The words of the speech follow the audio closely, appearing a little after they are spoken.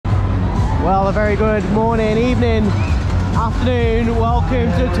Well, a very good morning, evening, afternoon.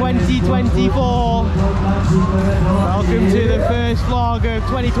 Welcome to 2024. Welcome to the first vlog of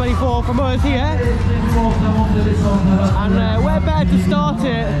 2024 from us here. And where better to start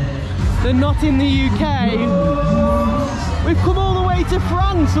it than not in the UK. We've come all the way to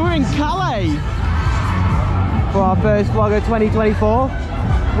France, so we're in Calais for our first vlog of 2024.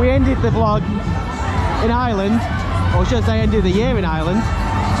 We ended the vlog in Ireland, or should I say ended the year in Ireland,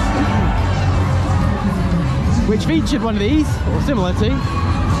 which featured one of these, or similar to.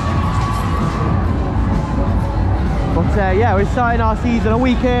 But yeah, we're starting our season a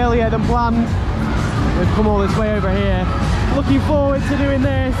week earlier than planned. We've come all this way over here. Looking forward to doing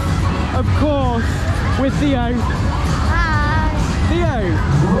this, of course, with Theo. Hi! Theo!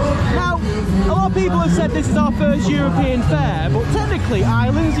 Now, a lot of people have said this is our first European fair, but technically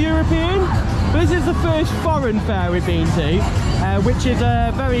Ireland's European. But this is the first foreign fair we've been to, which is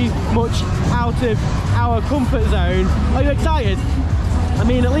very much out of our comfort zone. Are you excited? I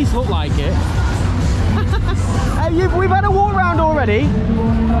mean, at least look like it. We've had a walk around already.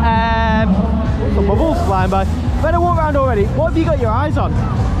 Some bubbles flying by. We've had a walk around already. What have you got your eyes on?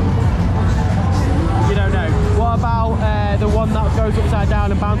 You don't know. What about the one that goes upside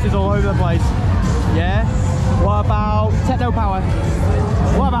down and bounces all over the place? Yeah? What about Techno Power?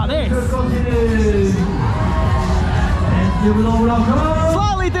 What about this?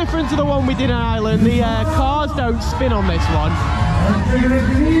 Slightly different to the one we did in Ireland. The cars don't spin on this one.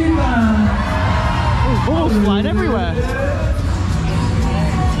 Oh, balls flying everywhere.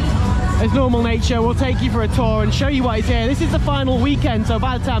 As normal nature, we'll take you for a tour and show you what is here. This is the final weekend, so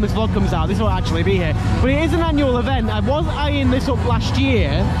by the time this vlog comes out, this will actually be here. But it is an annual event. I was eyeing this up last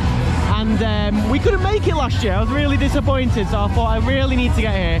year, and we couldn't make it last year. I was really disappointed, so I thought I really need to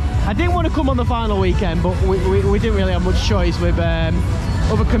get here. I didn't want to come on the final weekend, but we didn't really have much choice with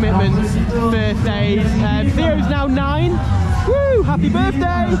other commitments, birthdays. Theo's now 9. Woo! Happy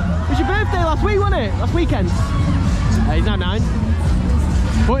birthday! It was your birthday last week, wasn't it? Last weekend. He's now 9.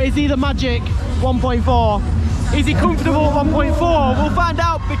 But is he the magic 1.4? Is he comfortable at 1.4? We'll find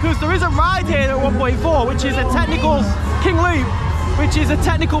out, because there is a ride here at 1.4, which is a technical King Loop, which is a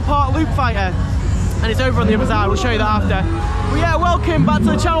technical part loop fighter, and it's over on the other side. We'll show you that after. But yeah, welcome back to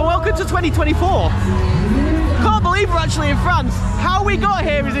the channel. Welcome to 2024. Can't believe we're actually in France. How we got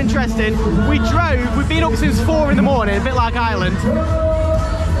here is interesting. We drove, we've been up since 4 in the morning, a bit like Ireland.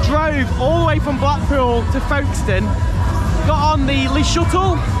 Drove all the way from Blackpool to Folkestone, got on the Le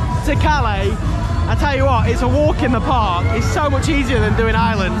Shuttle to Calais. I tell you what, it's a walk in the park. It's so much easier than doing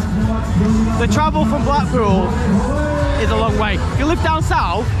Ireland. The travel from Blackpool is a long way. If you live down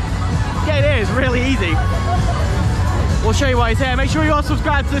south, getting here is really easy. We'll show you what is here. Make sure you are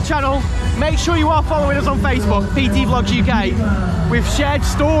subscribed to the channel. Make sure you are following us on Facebook, PT Vlogs UK. We've shared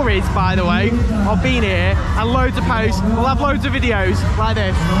stories, by the way, of being here, and loads of posts. We'll have loads of videos like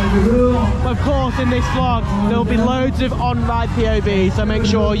this. Of course, in this vlog, there'll be loads of on-ride POVs, so make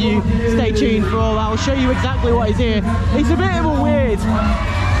sure you stay tuned for all that. I'll show you exactly what is here. It's a bit of a weird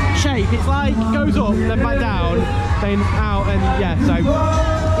shape. It's like it goes up, then back down, then out, and yeah, so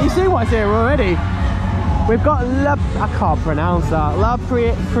you see what's here already. We've got I can't pronounce that.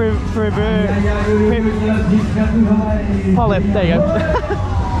 Polyp, there you go.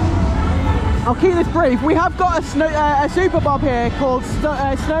 I'll keep this brief. We have got a super bob here called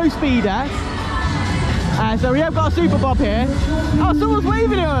Snow Speeder. So we have got a super bob here. Oh, someone's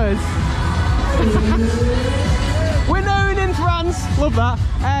waving at us. We're known in France. Love that.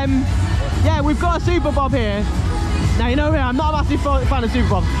 Yeah, we've got a super bob here. Now, you know me, I'm not a massive fan of super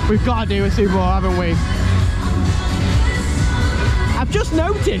bobs. We've got to do a super bob, haven't we? I've just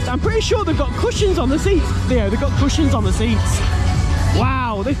noticed, I'm pretty sure they've got cushions on the seats. Theo, they've got cushions on the seats.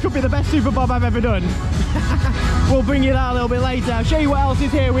 Wow, this could be the best super bob I've ever done. We'll bring you that a little bit later. I'll show you what else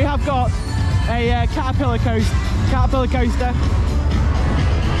is here. We have got a caterpillar coaster.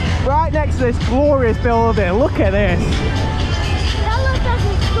 Right next to this glorious building. Look at this. That looks like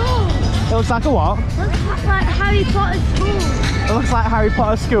a school. It looks like a what? It looks like Harry Potter's school. It looks like Harry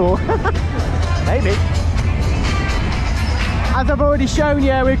Potter's school. Maybe. As I've already shown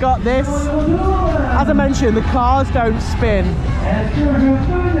you, we've got this. As I mentioned, the cars don't spin.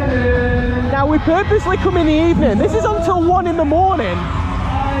 Now, we purposely come in the evening. This is until 1 in the morning.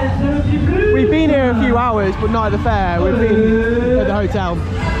 We've been here a few hours, but not at the fair. We've been at the hotel.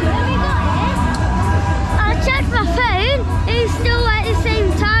 I checked my phone. It's still at the same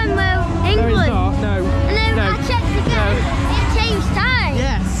time with England. No, it's not. No. And then I checked again. It changed time.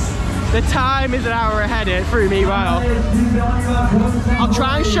 Yes. The time is an hour ahead. It threw me right off. I'll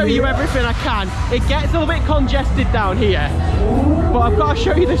try and show you everything I can. It gets a little bit congested down here. But I've got to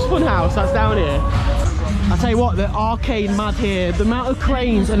show you this fun house that's down here. I tell you what, the arcade mad here. The amount of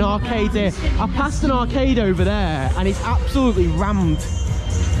cranes and arcades here. I passed an arcade over there and it's absolutely rammed.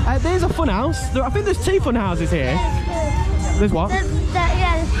 There's a fun house. I think there's 2 fun houses here. There's what?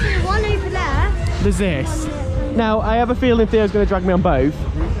 Yeah, there's 2. One over there. There's this. Now, I have a feeling Theo's going to drag me on both.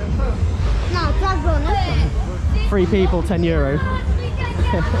 No, drag me on this one. 3 people, €10.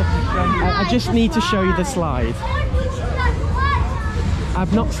 I just need to show you the slide.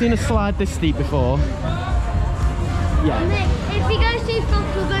 I've not seen a slide this steep before. Yeah. If he goes too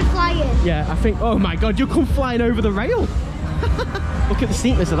fast, we'll go flying. Yeah, I think, oh my god, you'll come flying over the rail. Look at the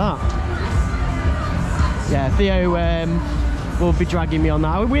steepness of that. Yeah, Theo will be dragging me on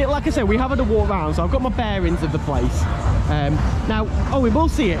that. Like I said, we have had a walk round, so I've got my bearings of the place. Now, we will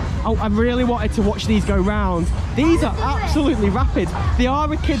see it. Oh, I really wanted to watch these go round. These are absolutely rapid. They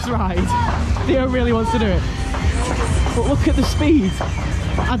are a kid's ride. Theo really wants to do it. But look at the speed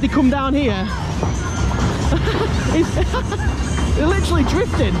as they come down here. They're literally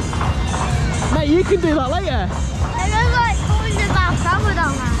drifting. Mate, you can do that later. It looks like 400 miles an hour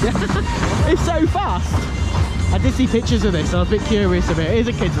down there. It's so fast. I did see pictures of this, so I was a bit curious of it. It is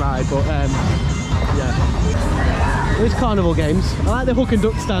a kid's ride, but yeah. There's carnival games. I like the hook and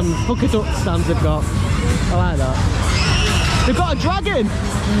duck stands. Hook and duck stands they've got. I like that. They've got a dragon.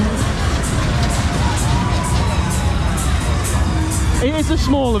 It is a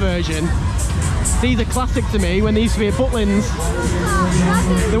smaller version. These are classic to me when they used to be at Butlins.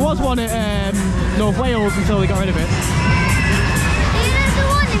 There was one at North Wales until they got rid of it. There's the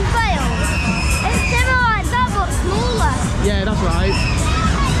one in Wales. It's similar like that but smaller. Yeah, that's right.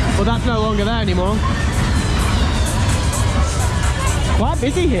 But that's no longer there anymore. Quite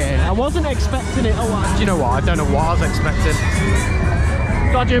busy here. I wasn't expecting it. Oh, do you know what? I don't know what I was expecting.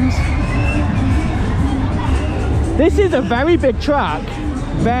 Dodgems. This is a very big track,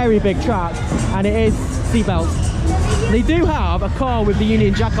 and it is seatbelts. They do have a car with the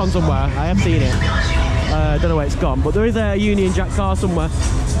Union Jack on somewhere. I have seen it. I don't know where it's gone, but there is a Union Jack car somewhere.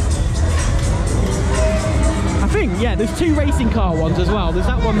 I think, yeah, there's 2 racing car ones as well. There's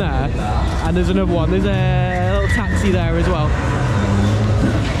that one there, and there's another one. There's a little taxi there as well.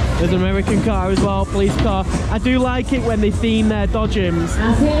 There's an American car as well, police car. I do like it when they theme their Dodgems.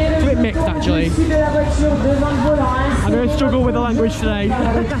 It's a bit mixed actually. I'm going to struggle with the language today.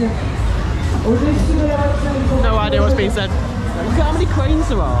 No idea what's being said. Look at how many cranes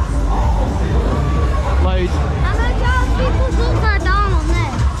there are. Loads. How much are people's upside down on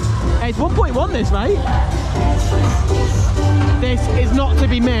this? Hey, it's 1.1 this, mate. This is not to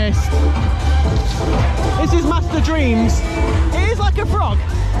be missed. This is Master Dreams. It is like a frog.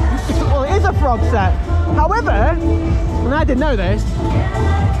 Well, it is a frog set. However, and I didn't know this,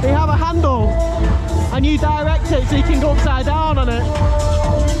 they have a handle and you direct it so you can go upside down on it.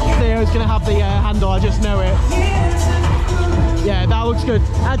 Theo's going to have the handle, I just know it. Yeah, that looks good.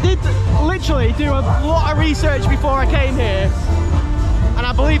 I did literally do a lot of research before I came here, and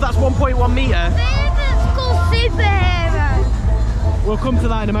I believe that's 1.1 metre. It's called Superhero. We'll come to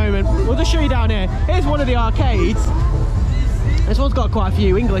that in a moment. We'll just show you down here. Here's one of the arcades. This one's got quite a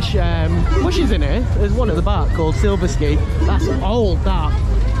few English pushes in it. There's one at the back called Silver Ski. That's old,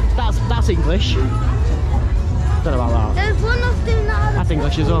 that's English. Don't know about that. There's one of them that that's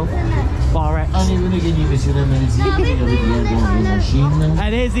English as well. Bar X. And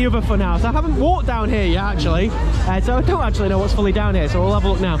here's the other fun house. I haven't walked down here yet actually, so I don't actually know what's fully down here, so we'll have a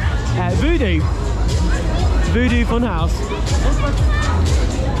look now. Voodoo Fun House.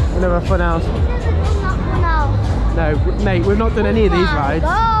 Another fun house. No, mate, we've not done any of these rides.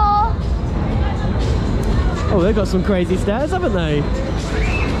 Oh, they've got some crazy stairs, haven't they?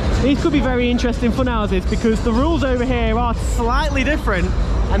 These could be very interesting fun houses because the rules over here are slightly different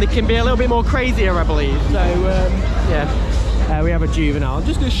and they can be a little bit more crazier, I believe. So, yeah, we have a juvenile. I'm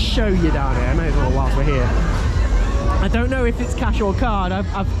just going to show you down here. I may as well whilst we're here. I don't know if it's cash or card.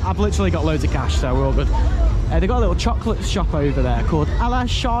 I've literally got loads of cash, so we're all good. They've got a little chocolate shop over there called A La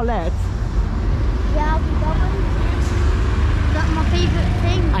Charlotte. Yeah, that's my favourite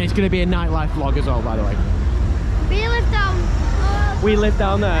thing. And it's going to be a nightlife vlog as well, by the way. We live down. We live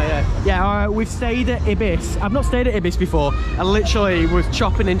down there, yeah. Yeah, we've stayed at Ibis. I've not stayed at Ibis before. I literally was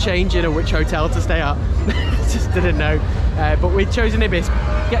chopping and changing at which hotel to stay at. Just didn't know. But we'd chosen Ibis.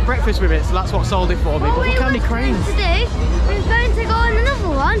 Get breakfast with it, so that's what sold it for me. But look how many cranes. We were going to go on another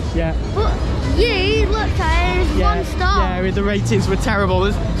one. Yeah. But you looked at it, it's 1 star. Yeah, the ratings were terrible.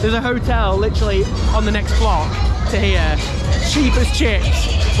 There's a hotel literally on the next block to here. Cheap as chips,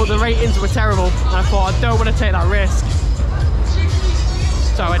 but the ratings were terrible. And I thought, I don't want to take that risk.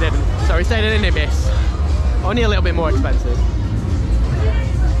 So I didn't. So we stayed in Ibis. only a little bit more expensive.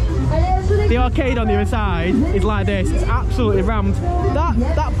 The arcade on the other side is like this. It's absolutely rammed.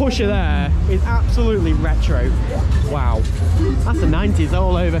 That pusher there is absolutely retro. Wow, that's the 90s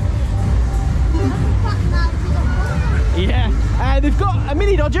all over. Yeah, they've got a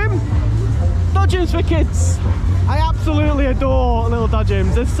mini dodgem. Dodgems for kids. I absolutely adore little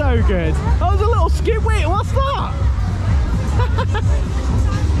dodgems. They're so good. Oh, there's a little skip. Wait, what's that?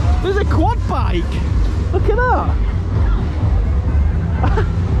 There's a quad bike. Look at that.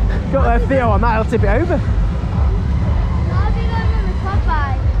 Got a Theo on that. I'll tip it over.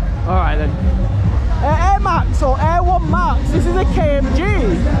 Alright then. Air Max or Air One Maxxx. This is a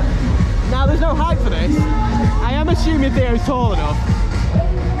KMG. Now there's no height for this. I am assuming Theo's tall enough.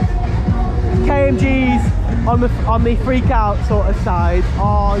 KMGs on the freak out sort of side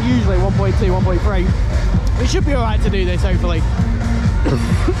are usually 1.2, 1.3. It should be alright to do this, hopefully.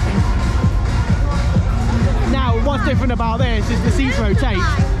 Now, what's different about this is the seats rotate.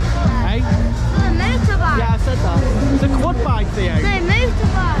 Hey? Yeah, I said that. It's a quad bike, Theo. No,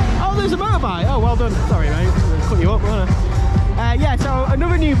 motorbike. Oh, there's a motorbike. Oh, well done. Sorry, mate. I'll cut you up, won't I? Yeah, so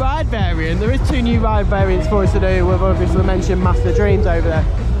another new ride variant. There is 2 new ride variants for us to do. We've obviously mentioned Master Dreams over there.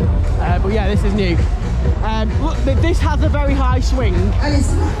 But yeah, this is new. Look, this has a very high swing,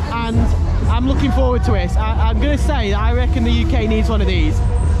 and I'm looking forward to it. I'm going to say that I reckon the UK needs one of these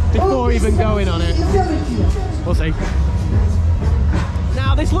before even going on it. We'll see.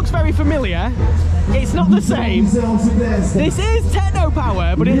 Now, this looks very familiar. It's not the same. This is Techno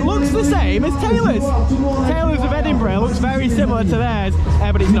Power, but it looks the same as Taylor's. Taylor's of Edinburgh looks very similar to theirs,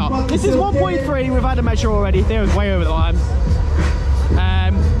 but it's not. This is 1.3. We've had a measure already. Theo's way over the line.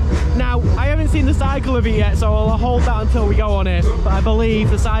 Now, I haven't seen the cycle of it yet, so I'll hold that until we go on it. But I believe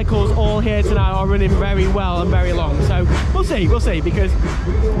the cycles all here tonight are running very well and very long. So we'll see, because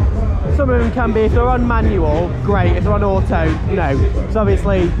some of them can be, if they're on manual, great. If they're on auto, no. So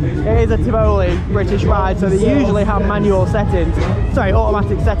obviously, it is a Tivoli British ride, so they usually have manual settings, sorry,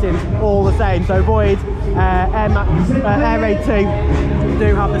 automatic settings, all the same. So Void, Air Raid 2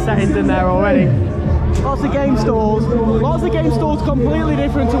 do have the settings in there already. Lots of game stalls. Lots of game stalls completely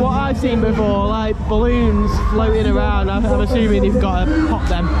different to what I've seen before, like balloons floating around. I'm assuming you've got to pop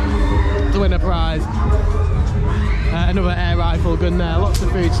them to win a prize. Another air rifle gun there. Lots of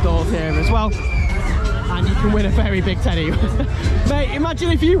food stalls here as well. And you can win a very big teddy. Mate,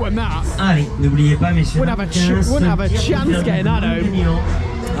 imagine if you won that. Wouldn't have a chance getting that home.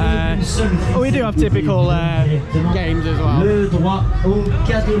 We do have typical games as well.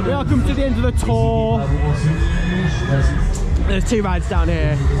 Welcome to the end of the tour. There's 2 rides down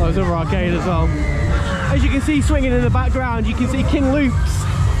here. Oh, there's another arcade as well. As you can see swinging in the background, you can see King Loops.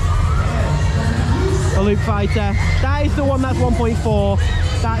 A loop fighter. That is the one that's 1.4.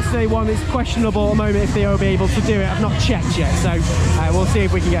 That's the one that's questionable at the moment if they'll be able to do it. I've not checked yet, so we'll see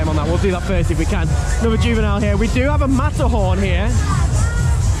if we can get him on that. We'll do that first if we can. Another juvenile here. We do have a Matterhorn here.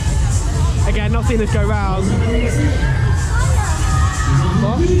 Again, not seen this go round.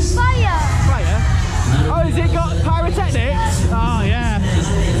 What? Fire! Fire? Oh, has it got pyrotechnics? Oh, yeah.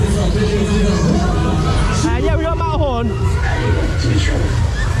 Yeah, we got Matterhorn.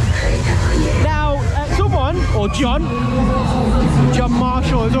 Now, someone, or John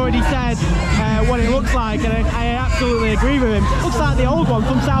Marshall has already said what it looks like, and I absolutely agree with him. Looks like the old one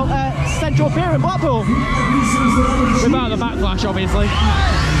from Central Pier in Blackpool. Without the backlash, obviously.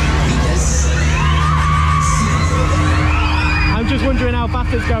 I'm just wondering how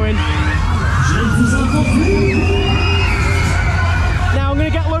fast it's going. Now I'm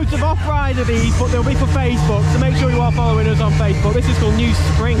going to get loads of off-ride of these, but they'll be for Facebook, so make sure you are following us on Facebook. This is called New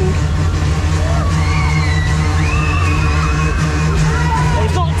Spring.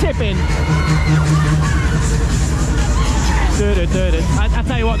 It's not tipping. I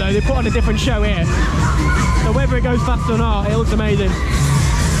tell you what though, they put on a different show here. So whether it goes fast or not, it looks amazing.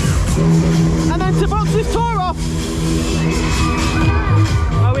 And then to box this tour off,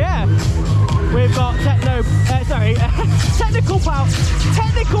 oh yeah, we've got Technical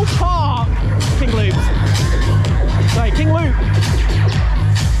Park, King Loop. Sorry, King Loop.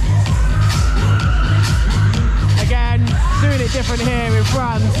 Again, doing it different here in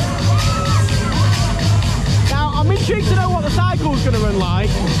France. Now, I'm intrigued to know what the cycle's going to run like.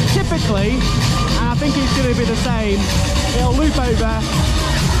 Typically, and I think it's going to be the same. It'll loop over,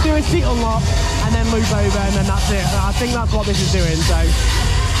 do a seat unlock, and then loop over, and then that's it. I think that's what this is doing, so.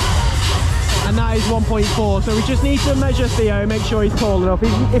 And that is 1.4, so we just need to measure Theo, make sure he's tall enough.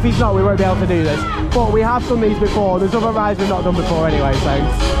 If he's not, we won't be able to do this. But we have done these before. There's other rides we've not done before anyway, so.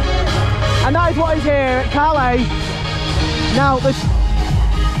 And that is what is here at Calais. Now,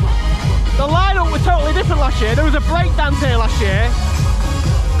 The lineup was totally different last year. There was a breakdance here last year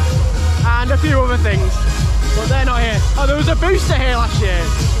and a few other things, but they're not here. Oh, there was a booster here last year,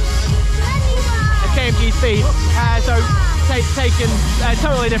 a KMG Speed, so taken a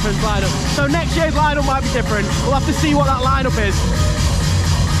totally different lineup. So next year's lineup might be different. We'll have to see what that lineup is.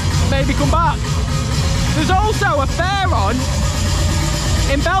 Maybe come back. There's also a fair on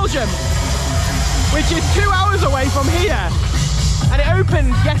in Belgium, which is 2 hours away from here. And it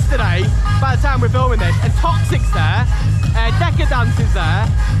opened yesterday, by the time we're filming this, and Toxic's there, Decadence is there,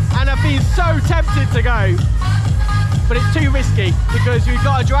 and I've been so tempted to go, but it's too risky because we've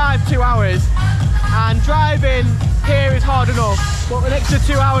got to drive 2 hours, and driving here is hard enough, but an extra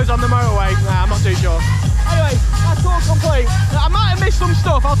 2 hours on the motorway, nah, I'm not too sure. Anyway, that's all complete. I might have missed some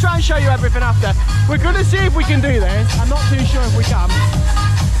stuff, I'll try and show you everything after. We're going to see if we can do this, I'm not too sure if we can.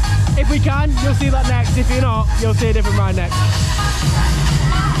 If we can, you'll see that next. If you're not, you'll see a different ride next.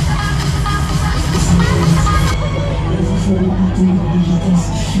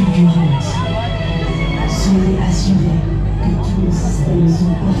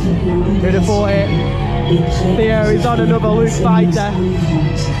 Who'd have thought it? Theo is on another loop fighter.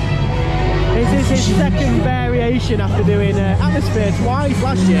 This is his second variation after doing Atmosphere twice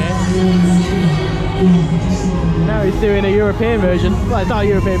last year. Now he's doing a European version. Well, it's not a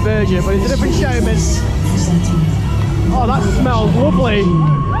European version, but it's a different showman. Oh, that smells lovely.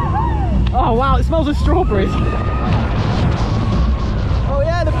 Oh wow, it smells of strawberries. Oh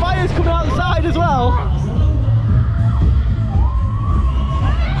yeah, the fire's coming out the side as well.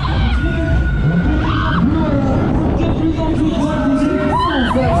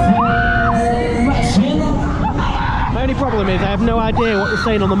 My only problem is I have no idea what they're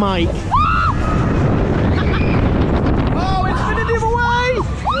saying on the mic. Oh, it's spinning the other way!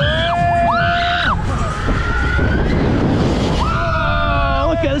 Oh,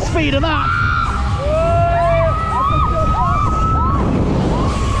 look at the speed of that!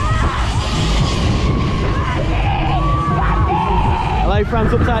 Hello,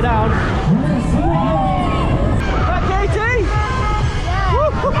 France upside down. Right, Katie? Yeah.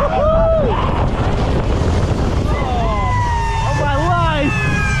 Oh my life!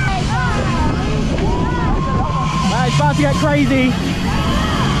 Right, it's about to get crazy.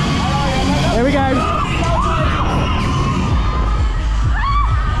 Here we go.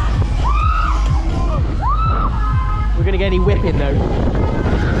 We're gonna get any whipping though.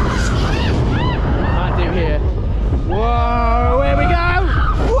 Might do here. Whoa, here we go!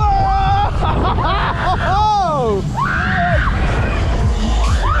 Whoa!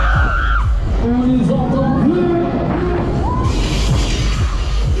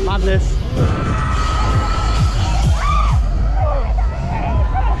 Madness.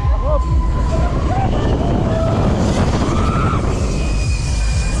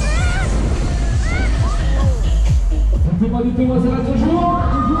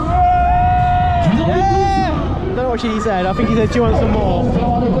 Don't know what she said. I think he said, do you want some more?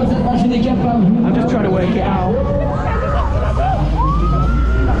 I'm just trying to work it out.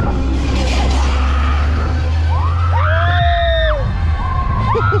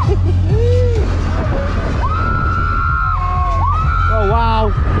 Oh wow.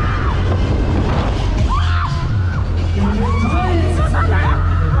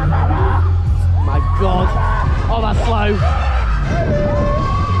 My God. Oh, that's slow.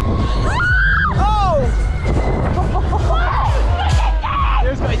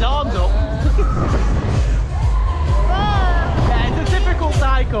 He's got his arms up. Yeah, it's a typical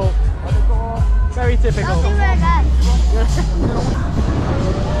cycle. Very typical.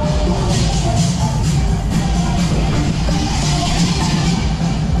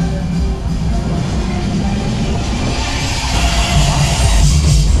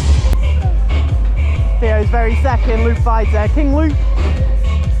 Theo's very second, Loop Fighter, King Loop.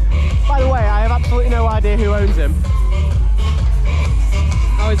 By the way, I have absolutely no idea who owns him.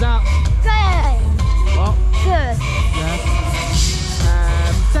 How is that? Good. What? Good. Yeah.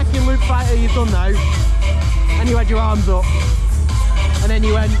 Second Loop Fighter you've done now, and you had your arms up, and then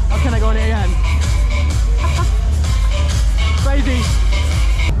you went, oh, can I go on it again? Crazy.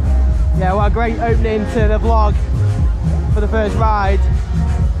 Yeah, well, great opening to the vlog for the first ride.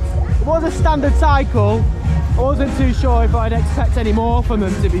 It was a standard cycle. I wasn't too sure if I'd expect any more from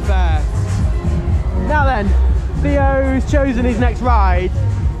them, to be fair. Now then, Theo's chosen his next ride,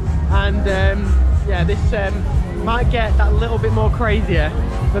 and yeah, this might get that little bit more crazier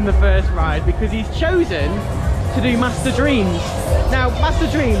than the first ride because he's chosen to do Master Dreams. Now, Master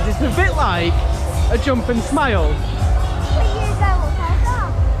Dreams is a bit like a jump and smile,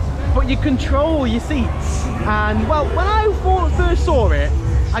 but you control your seats. And well, when I first saw it,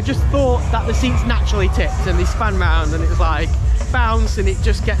 I just thought that the seats naturally tipped and they span round and it was like bounce and it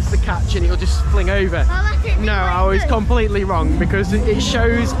just gets the catch and it'll just fling over. No, I was completely wrong because it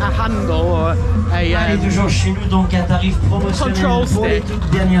shows a handle or a control stick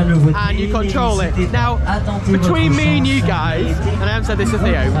and you control it. Now, between me and you guys, and I haven't said this to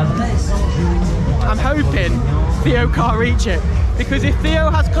Theo, I'm hoping Theo can't reach it because if Theo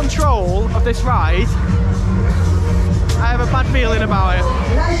has control of this ride, I have a bad feeling about it.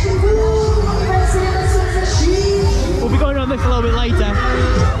 We'll be going on this a little bit later.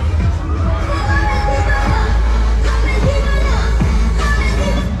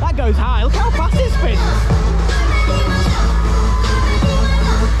 That goes high, look how fast it spins.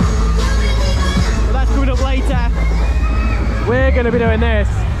 Well, that's coming up later. We're going to be doing this.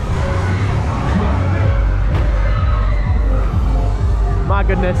 My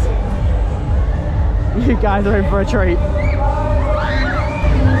goodness. You guys are in for a treat.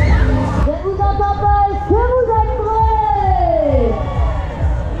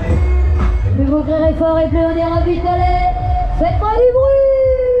 Plus vous crierez fort et plus on ira vite, allez. Faites-moi du bruit.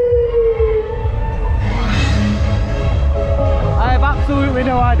 I have absolutely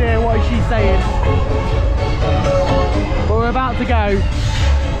no idea what she's saying. But we're about to go.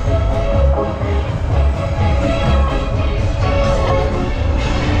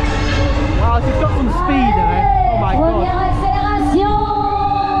 Wow, she's got some speed in it. Oh my god. Première accélération.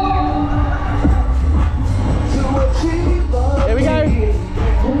 Here we go.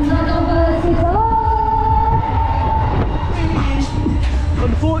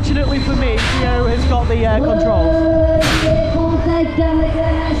 Unfortunately for me, Theo has got the controls.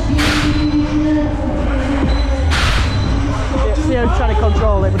 Theo's trying to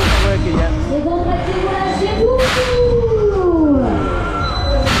control it, but it's not working yet.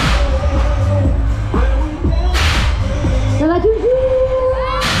 Ça va toujours?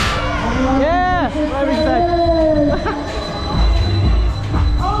 Yeah, what we say.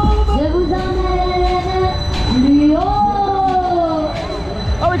 Je vous emmène plus haut.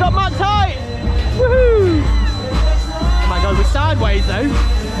 Oh, we got max height! Woohoo! Oh my god, we're sideways though.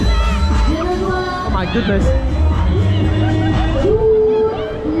 Oh my goodness.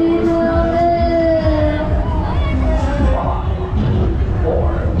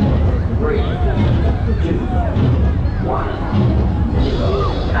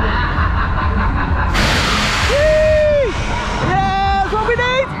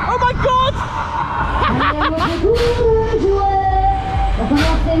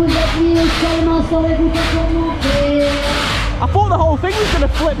 I thought the whole thing was going to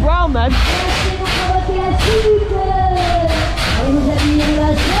flip round then. I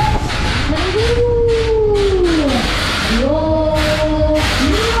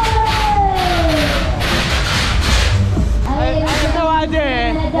have no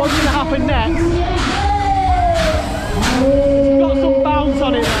idea what's going to happen next. It's got some bounce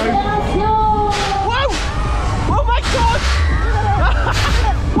on it though. Whoa! Oh my god!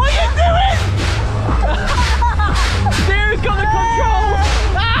 What are you doing? Steer's got the controls!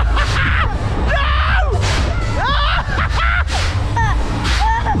 No!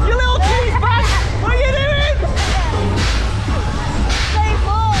 You little cheese bag! What are you doing?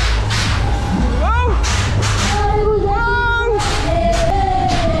 Whoa! Whoa!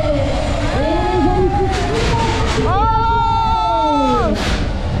 Oh!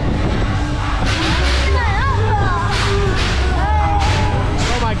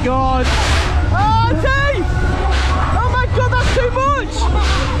 Oh my god! Oh, T! Oh my god, that's too much!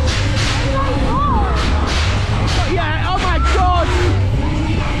 Yeah, oh my god!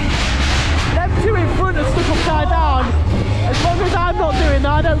 Them two in front are stuck upside down. As long as I'm not doing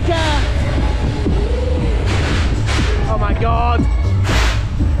that, I don't care. Oh my god!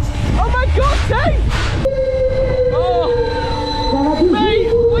 Oh my god, T! Oh! Mate,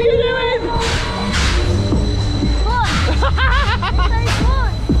 what are you doing?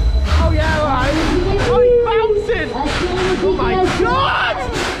 Oh yeah, right. Oh, he's bouncing! Oh my god!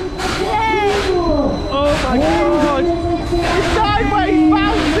 Oh my god! He's sideways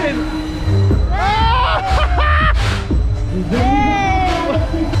bouncing! Ah!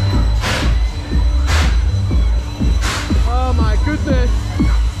 Oh my goodness!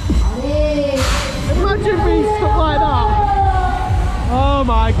 Imagine being stuck like that! Oh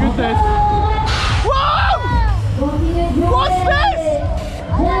my goodness! Whoa! What's this?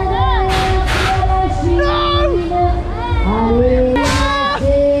 No!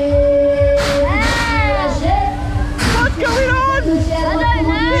 What's going on? Yeah,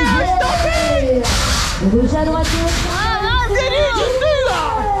 stop it! Did you just do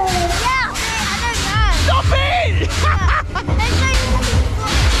that? Yeah, I don't know. Stop it!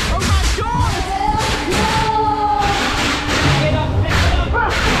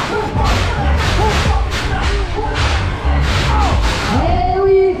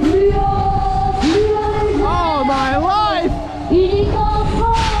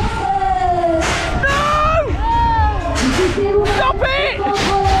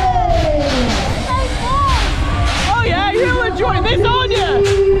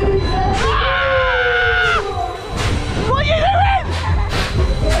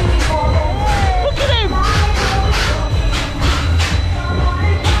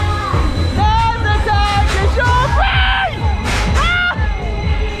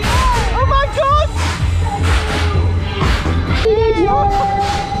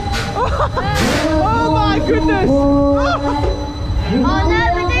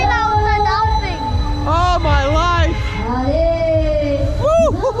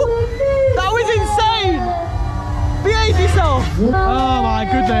 Oh my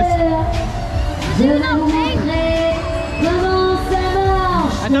goodness.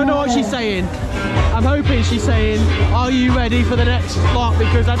 I don't know what she's saying. I'm hoping she's saying, are you ready for the next lot?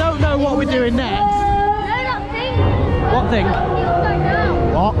 Because I don't know what we're doing next. What thing?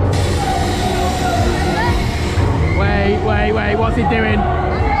 What? Wait, what's he doing?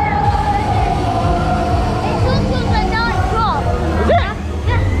 Is it?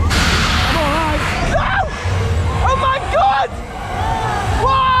 I'm alright. No! Oh my god!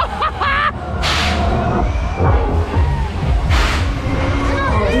 Whoa!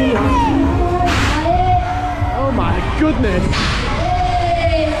 Oh my goodness!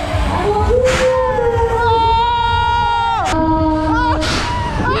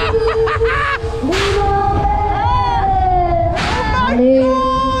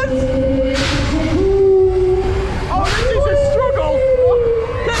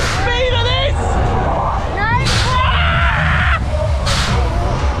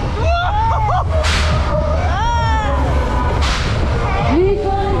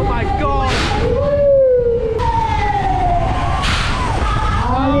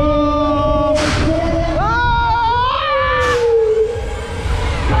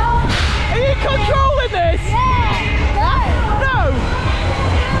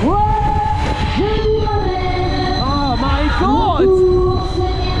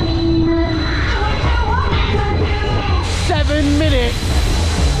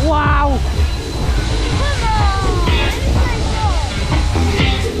 Wow!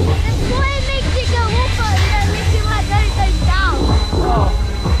 Oh,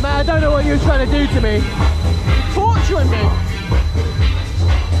 man, I don't know what you're trying to do to me. Torturing me.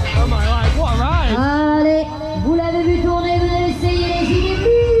 Oh my life, what a ride! Allez, vous l'avez vu tourner, vous allez essayer les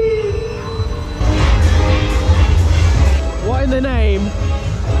idées. What in the name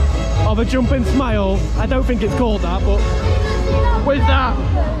of a jump and smile? I don't think it's called that, but what is that?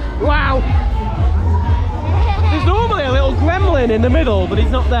 Wow! There's normally a little gremlin in the middle, but he's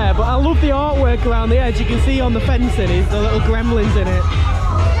not there. But I love the artwork around the edge. You can see on the fencing is the little gremlins in it.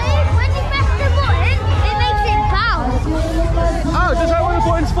 When you press the button, it makes it bounce. Oh, is that what the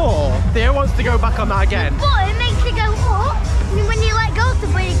button's for? Theo wants to go back on that again. The button makes it go up, and when you let go of the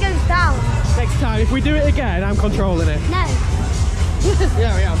button, it goes down. Next time, if we do it again, I'm controlling it. No.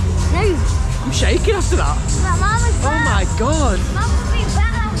 Yeah, we are. No. I'm shaking after that. Oh my god. Mum will be better.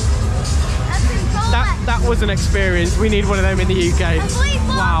 That was an experience. We need one of them in the UK.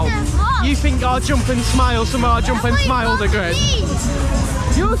 Wow. You think our jump and smile, some of our jump and smiles are good?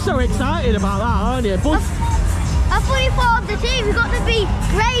 You're so excited about that, aren't you? But I thought you thought of the team. You've got to be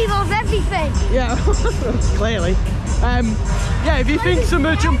brave of everything. yeah, clearly. Yeah, if you think some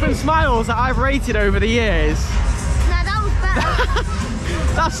of the jump and smiles that I've rated over the years, No, that was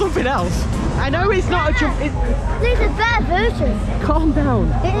better. that's something else. I know it's not a jump. There's a better version. Calm down.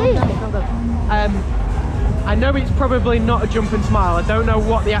 It is. Calm down. I know it's probably not a jump and smile. I don't know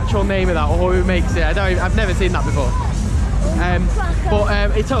what the actual name of that or who makes it. I've never seen that before.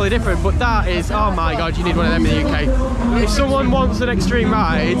 But it's totally different. But that is, oh my god, you need one of them in the UK. If someone wants an extreme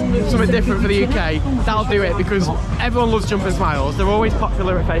ride, something different for the UK, that'll do it because everyone loves jump and smiles. They're always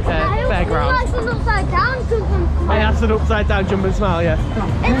popular at Fairground. That's an upside down jump and smile. Hey, that's an upside down jump and smile, yeah.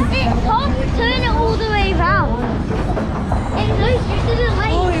 It's hard to turn it all the way around. It didn't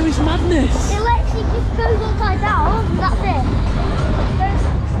like. Oh, it was madness. It literally just goes upside down. That's it. It goes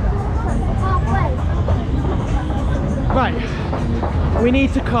halfway. Right, we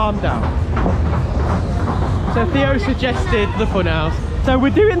need to calm down. So Theo suggested the funhouse. So we're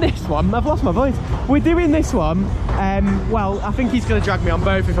doing this one. I've lost my voice. We're doing this one. Well, I think he's going to drag me on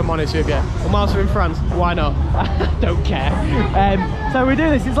both if I'm honest with you. And whilst we're in France, why not? I don't care. So we're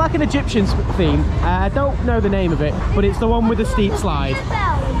doing this. It's like an Egyptian theme. I don't know the name of it, but it's the one with the steep slide.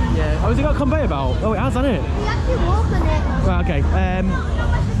 Yeah. Oh, has it got a conveyor belt? Oh, it has, hasn't it? You actually walk on it. Right, okay.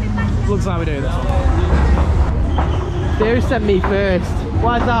 Looks like we're doing this. Theo sent me first.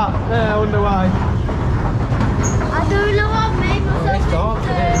 Why is that? I wonder why. I don't know what made myself. It's dark,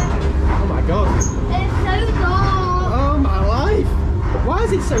 isn't it? Oh my god. It's so dark. Oh my life. Why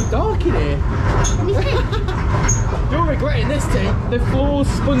is it so dark in here? You're regretting this, T. The floor's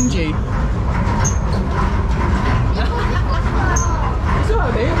spongy. It's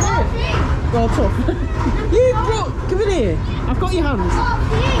alright, mate. Well, tough. You brought. Come in here. I've got your hands.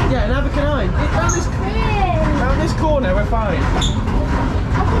 Yeah, and neither can I. Down this corner, we're fine.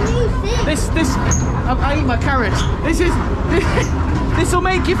 This, I eat my carrots. This will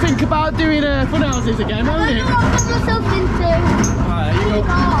make you think about doing fun houses again, won't it? I don't know what I got myself into. Alright, you go.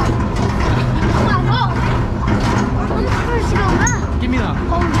 Oh my god. I'm supposed to go there. Give me that.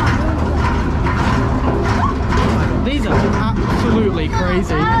 Oh my god. These are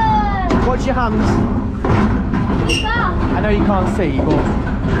can't see, but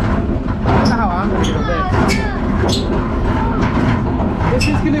that's how I'm going to do this. This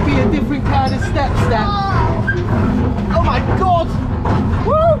is going to be a different kind of step. Oh my god!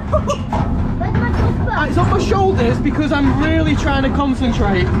 Woo! It's on my shoulders because I'm really trying to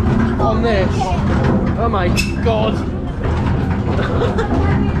concentrate on this. Oh my god!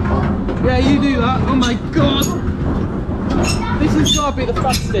 Yeah, you do that. Oh my god! This has got to be the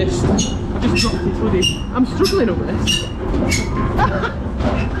fastest. I just dropped this hoodie. I'm struggling up this.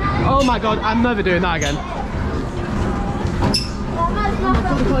 Oh my god, I'm never doing that again. Oh my god,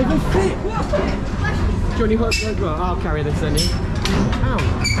 I can't even fit. Johnny, well, I'll carry this then. Ow.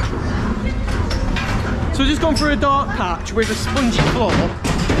 So we've just gone through a dark patch with a spongy floor.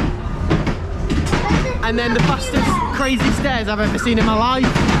 And then the fastest crazy stairs I've ever seen in my life.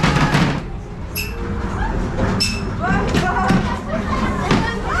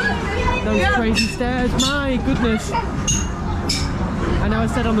 Those crazy stairs, my goodness. I know I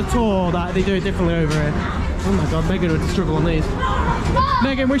said on the tour that they do it differently over here. Oh my god, Megan would struggle on these.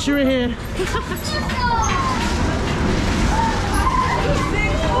 Megan, wish you were here.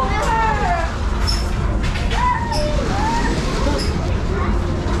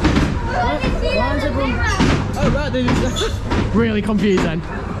 Why is everyone... Oh right, they're just really confused then.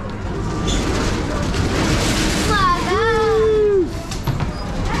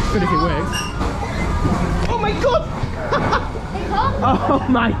 Good if it works. Oh my god! Oh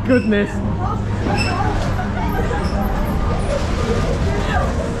my goodness! I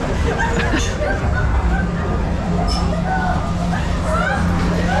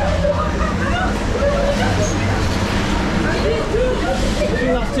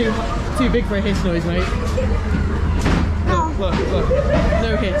think that's too big for a hiss noise, mate. Look.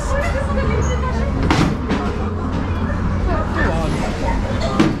 No hiss. Come on.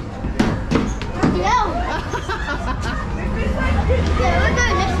 Yeah, we're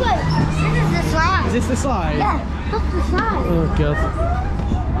going this way. This is the slide. Is this the slide? Yeah, that's the slide. Oh god.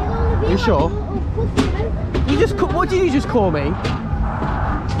 You sure? What did you just call me?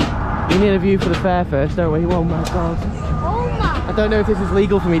 We need a view for the fair first, don't we? Oh my god. Oh my. I don't know if this is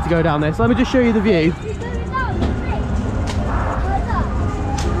legal for me to go down this. Let me just show you the view.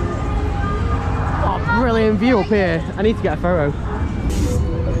 Oh, brilliant view up here. I need to get a photo.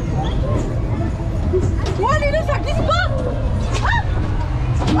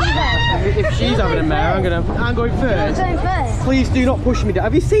 If she's having a mare, I'm going first. I'm going first. Please do not push me down.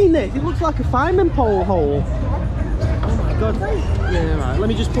 Have you seen this? It looks like a fireman pole hole. Oh my god. Yeah, right. Let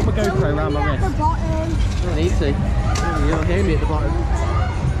me just put my GoPro around my wrist. I don't need to. You'll hear me at the bottom.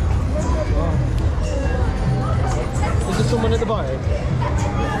 Wow. Is there someone at the bottom?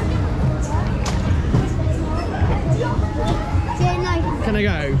 Can I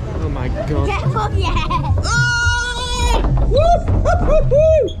go? Oh my god. Careful, yeah.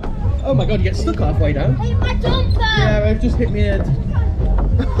 Oh my god, you get stuck halfway down. Hey, my jumper. Yeah, I've just hit my head.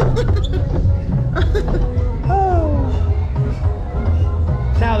 Oh.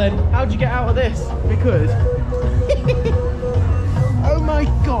 Now then, how'd you get out of this? Because... Oh my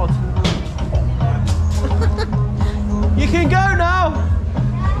god. You can go now.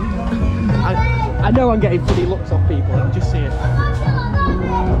 I know I'm getting funny looks off people, I can just see it.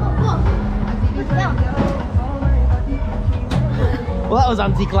 Well, that was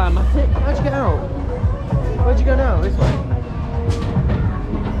anticlimactic. How'd you get out? Where'd you go now? This way?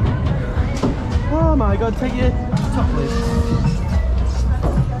 Oh my god, take your top lid.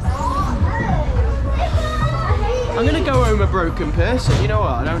 I'm gonna go home a broken person, you know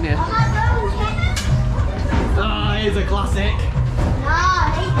what, don't you? Ah, here's a classic.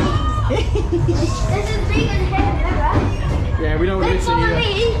 This is big and heavy. Yeah, we don't want to see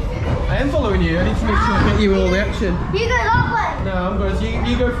you. I am following you, I need to make sure I get you all the action. You go that way. No, I'm going to,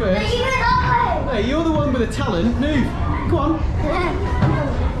 you go first. No, you go that way. Hey, you're the one with the talent, move. Go on.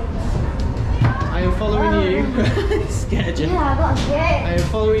 I am following you. Scared you. Yeah, I got scared. I am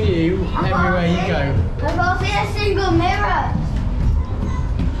following you everywhere you go. I got to see a single mirror.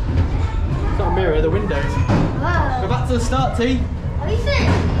 It's not a mirror, the windows. Go back to the start, T. Have you seen?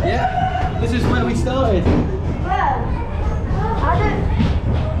 Yeah, this is where we started.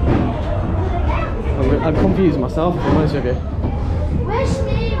 I'm confused myself, if I'm honest with you.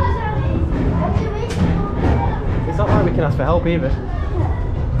 It's not like we can ask for help either.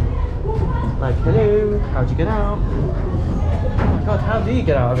 Like, hello, how'd you get out? Oh my god, how do you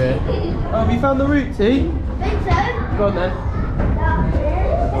get out of here? Oh, have you found the route, T? I think so. Go on then.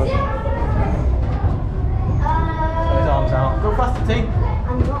 Put his arms out. Go faster, T.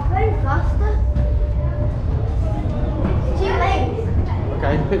 I'm not going faster. Too late.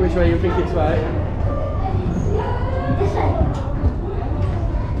 Okay, pick which way you think it's right. This way.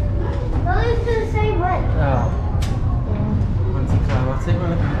 Oh. Anticlimactic,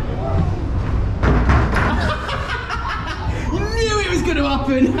 right? You knew it was going to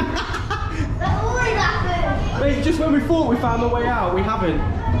happen! That always happens. Mate, just when we thought we found the way out, we haven't.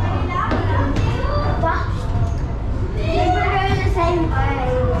 We're going the same way.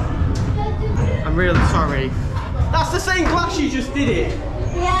 I'm really sorry. That's the same glass you just did it!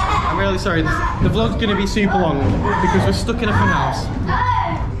 Yeah. I'm really sorry. The vlog's going to be super long because we're stuck in a fun house.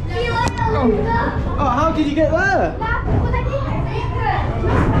 Oh, how did you get there?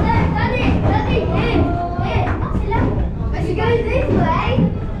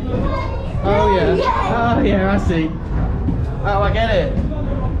 Oh yeah. Oh yeah, I see. Oh, I get it.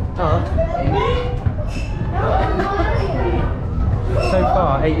 Oh. So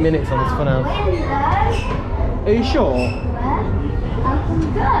far, 8 minutes on this fun house. Are you sure?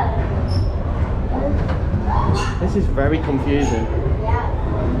 This is very confusing.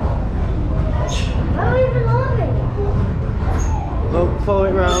 Look, follow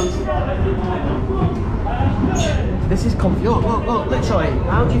it round. This is confusing. Look, literally.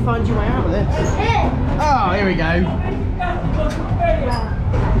 How do you find your way out of this? Oh, here we go.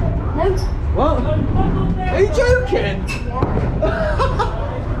 No. What? Are you joking?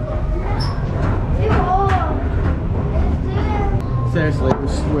 Seriously,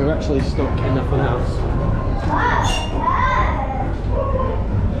 we're actually stuck in a fun house.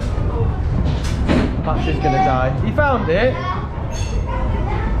 Battery's gonna die. You found it? I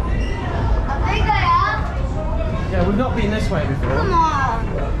think I have. Yeah, we've not been this way before. Come on.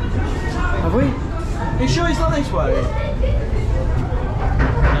 Have we? Are you sure it's not this way?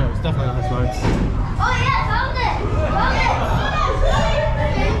 No, it's definitely not this way. Oh yeah, found it.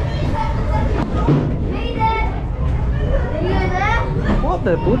 Made it. Are you there? What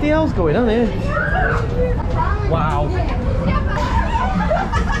the bloody hell's going on here? Wow.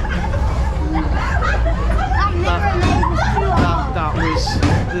 That was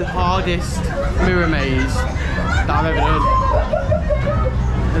the hardest mirror maze that I've ever done.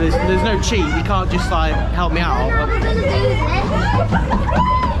 And there's no cheat, you can't just like help me out. We're gonna do this.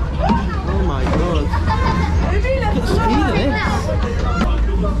 Oh my god. Look at the speed of this.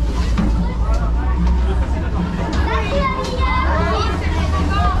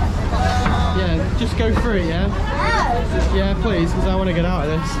 Yeah, just go through it, yeah? Yeah, please, because I want to get out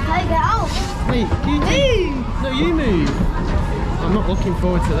of this. Hey, get out. Hey, you move! No, you move! I'm not looking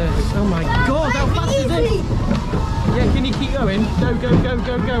forward to this. Oh my god, how fast is it? Yeah, can you keep going? Go, go, go,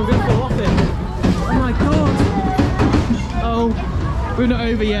 go, go. We're going to fall off it. Oh my god! Oh, we're not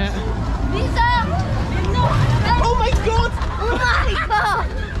over yet. Oh my god! Oh my god!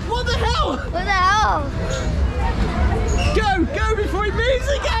 What the hell? What the hell? Go, go before he moves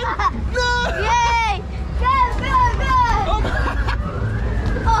again! No! Yay! Go, go, go!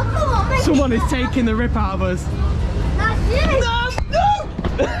 Oh, come on, make Someone is taking the rip out of us. That's you! No! No!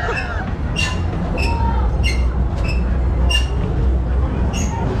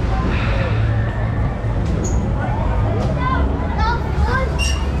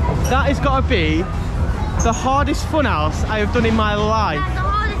 That has got to be the hardest fun house I have done in my life. That's the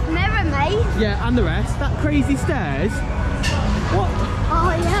hardest mirror maze. Yeah, and the rest. That crazy stairs. What?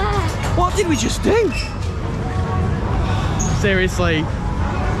 Oh yeah. What did we just do? Seriously.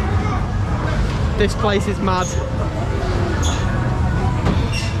 This place is mad.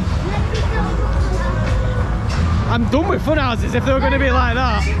 I'm done with fun houses if they were going to be like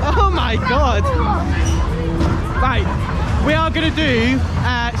that. Oh my god. Right, we are going to do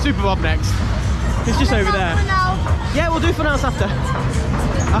Super Bob next. It's just over there. Yeah, we'll do fun house after.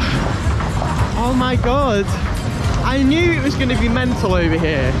 Oh my god. I knew it was going to be mental over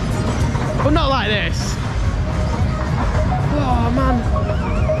here. But not like this. Oh man.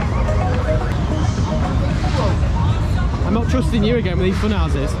 I'm not trusting you again with these fun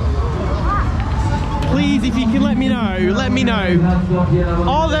houses. Please, if you can let me know, let me know.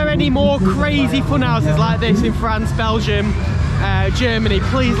 Are there any more crazy fun houses like this in France, Belgium, Germany?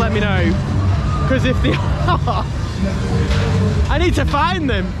 Please let me know. Because if they are, I need to find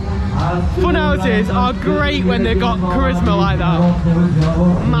them. Fun houses are great when they've got charisma like that.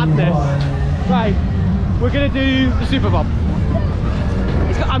 Madness. Right, we're going to do the Super Bob.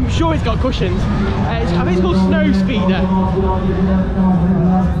 I'm sure it's got cushions. I think it's called Snow Speeder.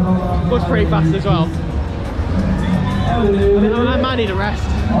 Goes pretty fast as well. I might need a rest.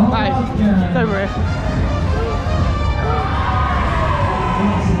 Right, it's over here.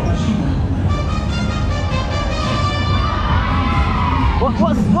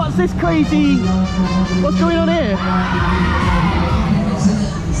 What's this crazy? What's going on here?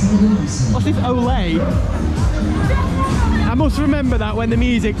 What's this Olay? I must remember that when the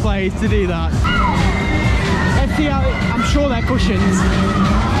music plays to do that. see how. I'm sure they're cushions.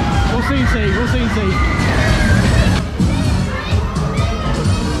 We'll soon see. We'll soon see.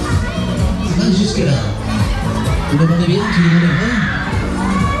 Jusque là. Vous demandez bien, tout le monde est prêt?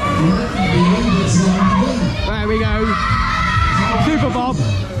 There we go. Super Bob.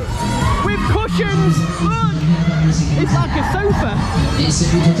 With cushions. Look. It's like a sofa. Et c'est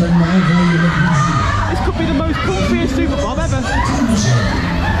totalement envoyé le plaisir. This could be the most comfiest Super Bob ever.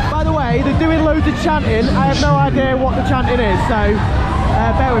 By the way, they're doing loads of chanting. I have no idea what the chanting is, so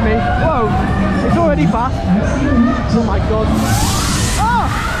bear with me. Whoa, it's already fast. Oh my god. Oh!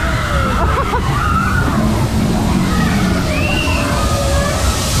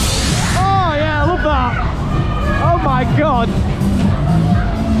 Oh yeah, I love that. Oh my god.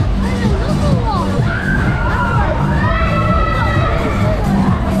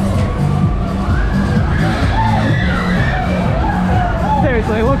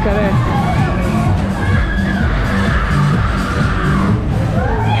 Seriously, look at it.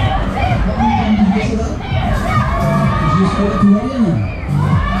 Jusque-là, tout va bien.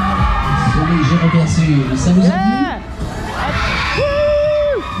 J'ai reperçu. Ça vous a plu?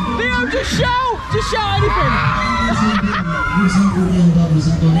 Woo! Theo, just shout! Just shout anything! Vous entendez, on va vous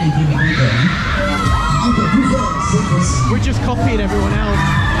entendre vraiment encore plus fort cette fois-ci. We're just copying everyone else.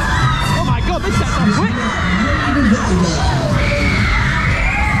 Oh my god, this set's off quick!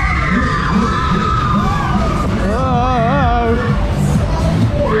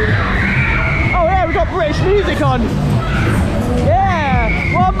 Oh yeah, we've got British music on. Yeah,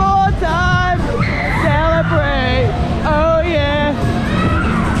 one more time, celebrate. Oh yeah,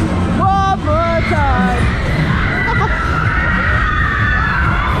 one more time.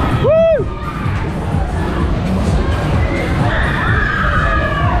 Woo!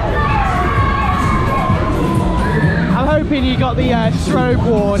 I'm hoping you got the strobe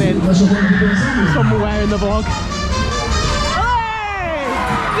warning somewhere in the vlog.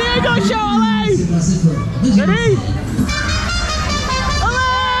 Go Charlie! Ready? Olé!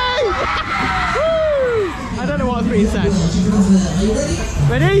 I don't know what's being said.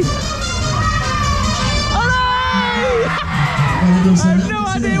 Ready? Olé! I have no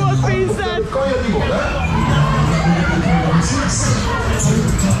idea what's being said.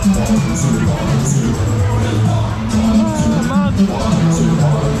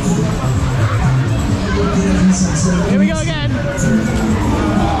 Here we go again.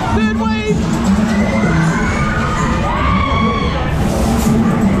 Third wave.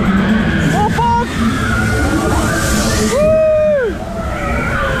 More fog. Woo!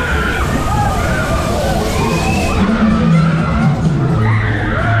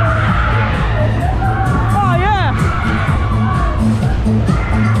 Oh yeah.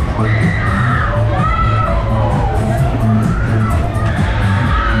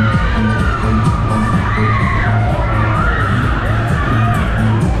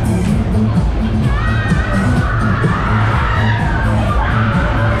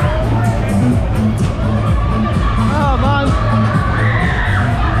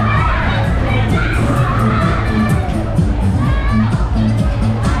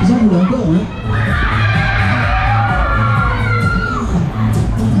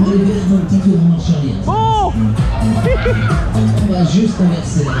 Oh! On va juste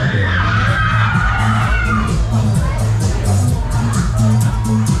inverser la main.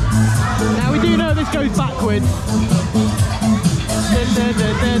 Now we do know this goes backwards.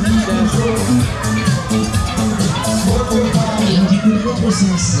 Et un petit coup dans l'autre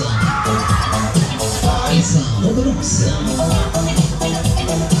sens. Et ça rebalance.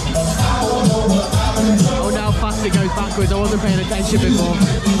 Oh, now fast it goes backwards. I wasn't paying attention before.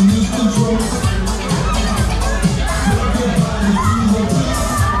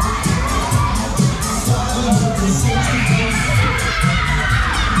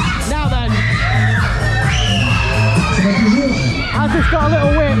 Now then. Ça va toujours. Has this got a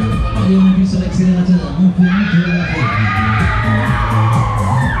little whip? Allez, on appuie sur l'accélérateur. On peut monter la tête.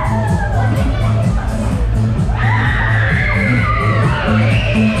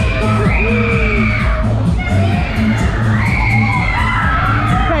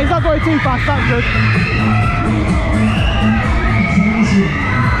 Okay, it's not going too fast, that's good.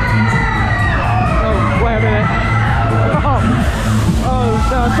 Oh, wait a minute. Oh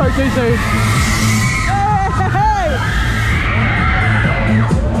no, I spoke too soon. Hey!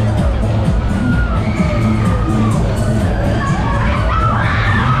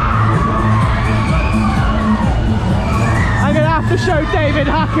 I'm gonna have to show David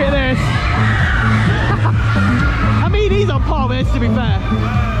Hackett this. I mean, he's on par with this, to be fair.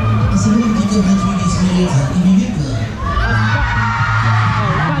 C'est bon, 14-28 minutes. Oh,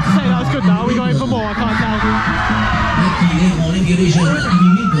 I was about to say that was good now. We're going for more, I can't tell.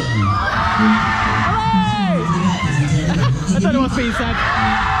 I don't know what's being said.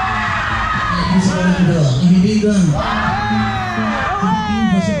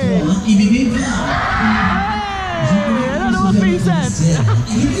 I don't know what's being said.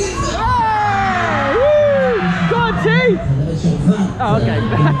 Go on, T! Oh, okay.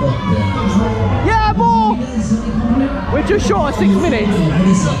 Yeah, more! We're just short of 6 minutes.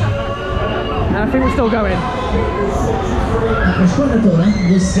 And I think we're still going.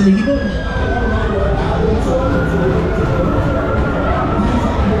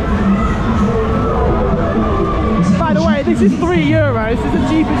 By the way, this is €3. This is the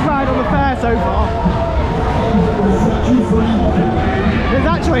cheapest ride on the fair so far. It's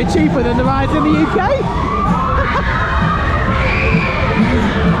actually cheaper than the rides in the UK.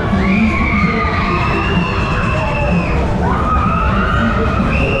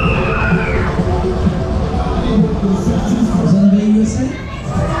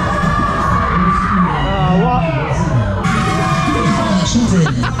 What?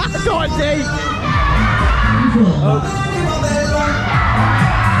 Go on, D!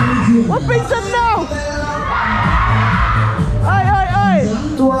 What's being said now? Hey, hey, hey!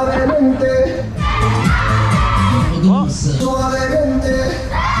 What?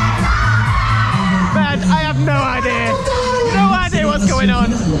 Man, I have no idea. No idea what's going on.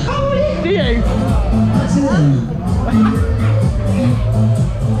 Do you?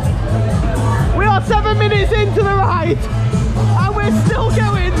 We are 7 minutes into the ride and we're still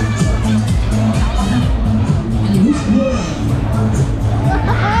going.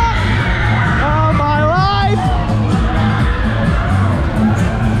 Oh my life!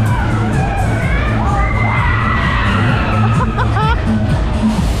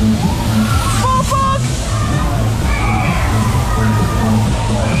 Oh fuck!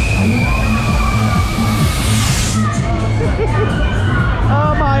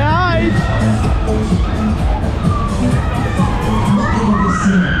 Oh my eyes!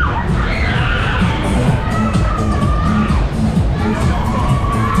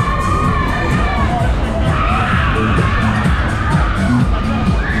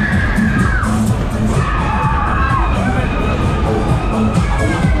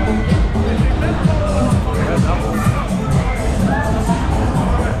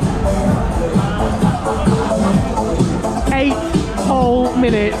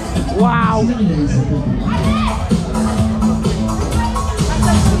 Minutes. Wow.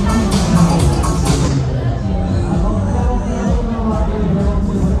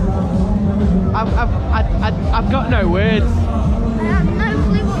 I've got no words. I have no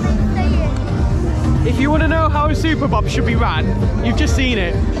clue what they're saying. If you want to know how a Super Bob should be ran, you've just seen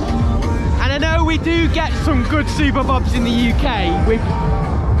it. And I know we do get some good Super Bobs in the UK.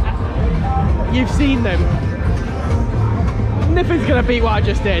 You've seen them. Nothing's gonna beat what I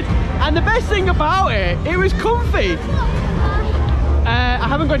just did. And the best thing about it, it was comfy. I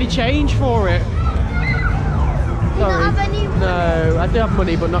haven't got any change for it. You don't have any money? No, I do have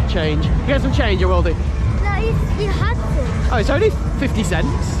money, but not change. If you get some change, I will do. No, you had to. Oh, it's only 50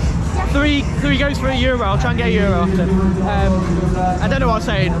 cents. Yeah. Three goes for €1. I'll try and get €1 after. I don't know what I'm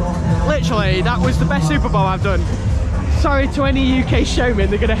saying. Literally, that was the best Super Bowl I've done. Sorry to any UK showmen,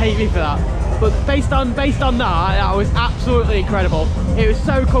 they're gonna hate me for that. But based on that, that was absolutely incredible. It was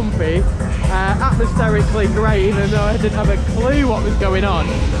so comfy, atmospherically great, even though I didn't have a clue what was going on.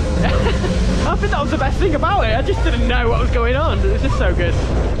 I think that was the best thing about it. I just didn't know what was going on. It was just so good.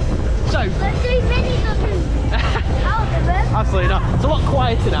 So, Let's do mini absolutely not. It's a lot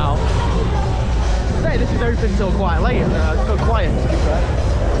quieter now. Say this is open till quite late. It's got quiet, to be fair.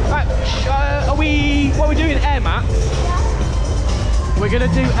 Right, what are we doing? Air Maxx. We're gonna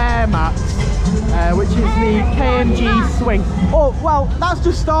do Air Maxx, which is the KMG swing. Oh, well, that's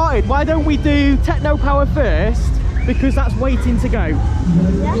just started. Why don't we do Techno Power first? Because that's waiting to go.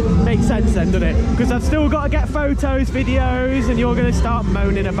 Yeah. Makes sense then, doesn't it? Because I've still got to get photos, videos, and you're gonna start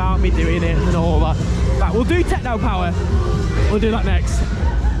moaning about me doing it and all that. Right, we'll do Techno Power. We'll do that next.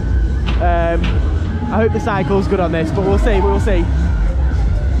 I hope the cycle's good on this, but we'll see, we'll see.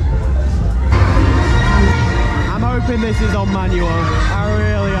 I'm hoping this is on manual. I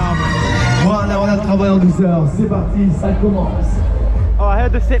really am. Voilà, on a le travail en douceur. C'est parti, ça commence. Oh, I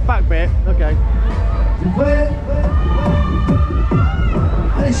heard the sit back bit. Okay. Vous prêts?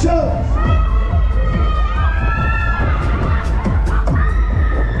 Allez, chaud!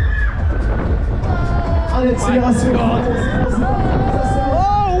 Allez, accélération.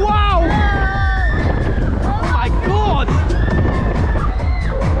 Oh, wow! Oh my God!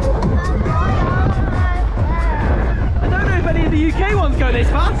 I don't know if any of the UK ones go this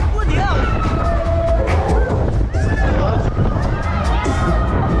fast. Bloody hell!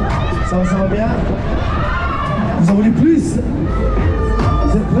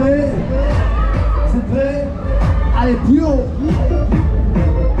 Vous êtes prêts? Vous êtes prêts? Allez, plus haut.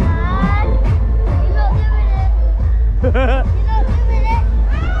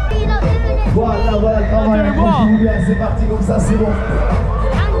 Voilà, voilà, le travail. Accrochez-vous bien, c'est parti comme ça, c'est bon.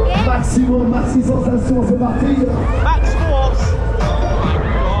 Maximum, maxi sensation, c'est parti. Max force. Oh my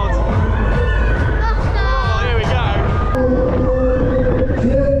god. Oh, here we go.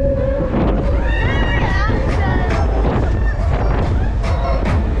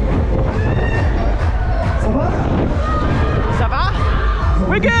 Ça va? Ça va?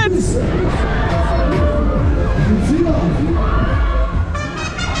 We're good.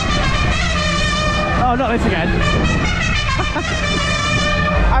 Oh, not this again.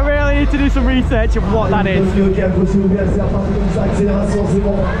 I really need to do some research of what that is. Ok, accrochez-vous bien, c'est reparti comme ça, accélération, c'est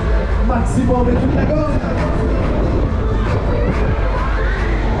bon. Maximum, et toute la gomme.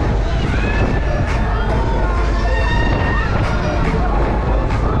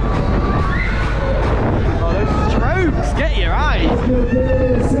 Oh, those strokes get your eyes. Ok,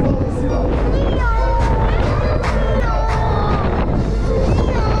 c'est bon, c'est bon.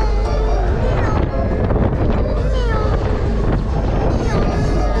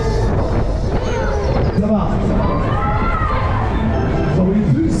 Ça va. J'en veux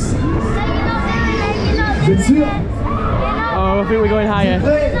plus. Vous êtes sûr? Oh, I think we're going higher.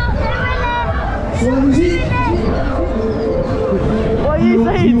 Prêts? Sur la musique? What are you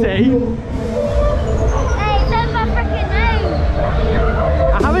saying, T? Hey, that's my freaking name.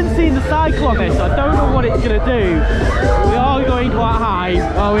 I haven't seen the cycle on this, so I don't know what it's going to do. We are going quite high.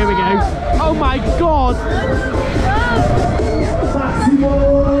 Oh, here we go. Oh my god!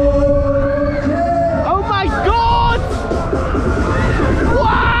 Oh my god!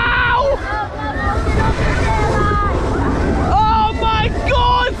 Wow! Oh my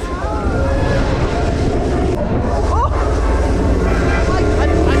god! Oh! I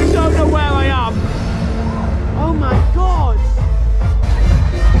don't know where I am. Oh my god!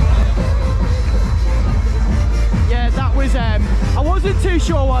 Yeah, that was I wasn't too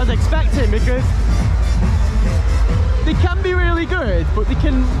sure what I was expecting because they can be really good, but they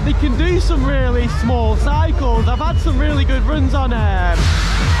can do some really small cycles. I've had some really good runs on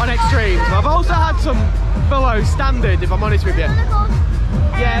extremes. I've also had some below standard, if I'm honest with you.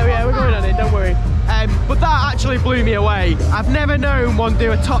 Yeah, we're going on it, don't worry. But that actually blew me away. I've never known one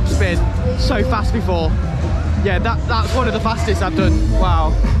do a top spin so fast before. Yeah, that's one of the fastest I've done.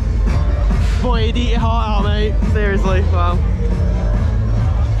 Wow. Boy, you'd eat your heart out, mate. Seriously, wow.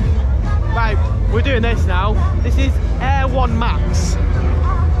 Right, we're doing this now. This is One Maxxx.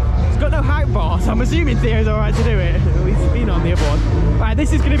 It's got no height bar, so I'm assuming Theo's alright to do it. He's been on the other one. Right,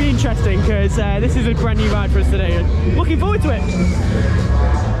 this is going to be interesting because this is a brand new ride for us today. And looking forward to it.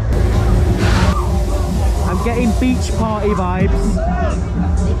 I'm getting beach party vibes.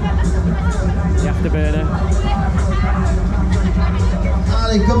 The afterburner.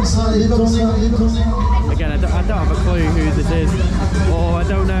 Allez, comme ça, détournez, détournez. Again, I don't have a clue who this is, or I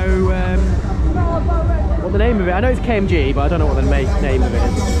don't know what the name of it. I know it's KMG, but I don't know what the name of it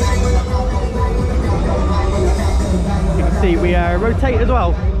is. You can see we rotate as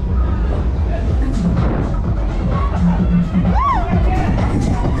well.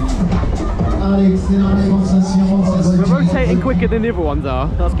 Allez, excellente sensation. We're rotating quicker than the other ones are.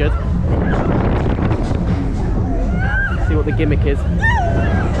 That's good. See what the gimmick is.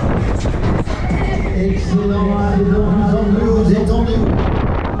 Excellent, détendez.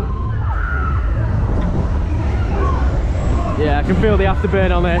 Yeah, I can feel the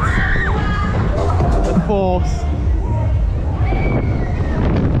afterburn on this. The force.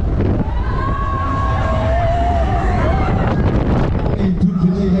 Une toute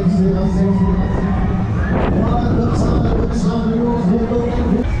petite accélération. Voilà, comme ça,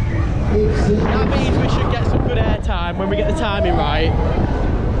 That means we should get some good air time when we get the timing right.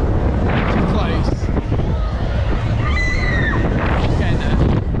 Too close. Getting there.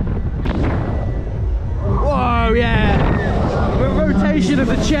 Whoa, yeah. The rotation of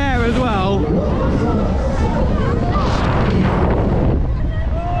the chair as well.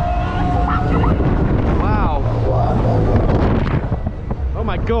 Wow. Oh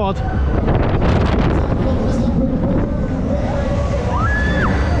my god.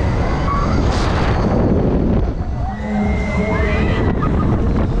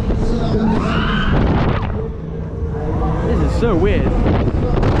 So weird.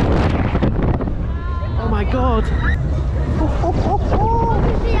 Oh my god.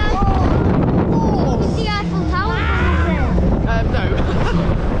 No.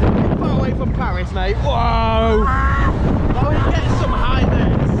 Far away from Paris, mate. Whoa! Oh, you get some height there.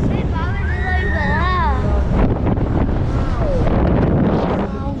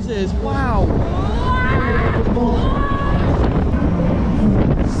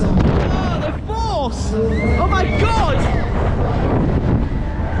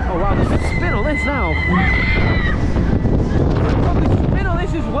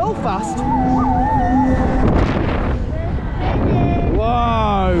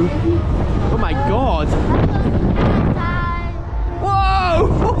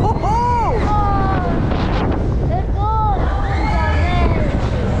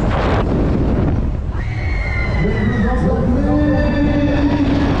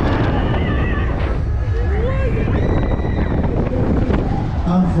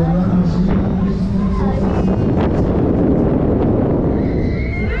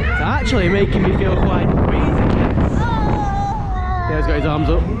 arms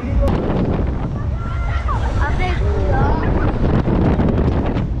up. I think so.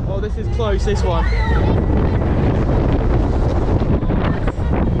 Oh, this is close, this one.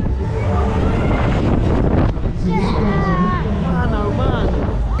 Man, oh man.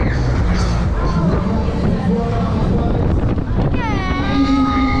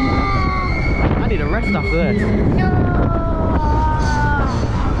 I need a rest after this.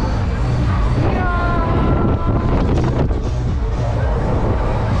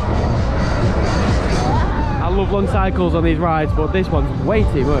 I love long cycles on these rides, but this one's way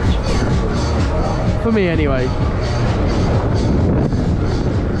too much. For me anyway.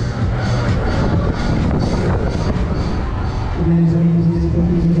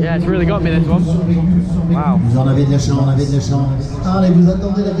 Yeah, it's really got me, this one. Wow. Vous en avez de la chance, on avait de la chance. Allez, vous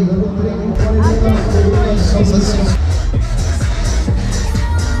attendez la rigolote. Sensation.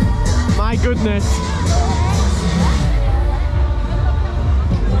 My goodness.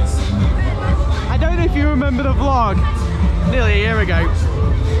 I don't know if you remember the vlog nearly a year ago.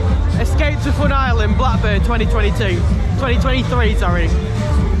 Escape to Fun Island, Blackburn 2023, sorry.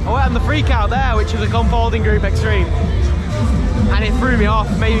 I went on the freak out there, which is a comfolding group extreme. And it threw me off,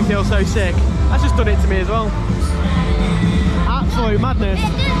 made me feel so sick. That's just done it to me as well. Absolute madness. It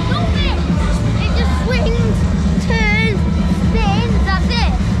does nothing. It just swings, turns, spins, that's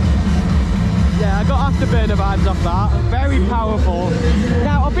it. Yeah, I got afterburner vibes off that. Very powerful.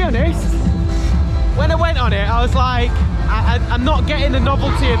 Now, I'll be honest, when I went on it, I was like, I'm not getting the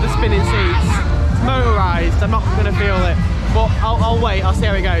novelty of the spinning seats. It's motorised, I'm not going to feel it. But I'll wait, I'll see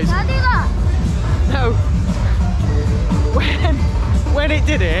how it goes. Can I do that? No. When it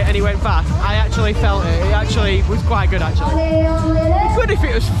did it and it went fast, I actually felt it. It actually was quite good, actually. It's good if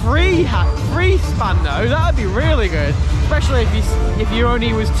it was free span though. That would be really good, especially if you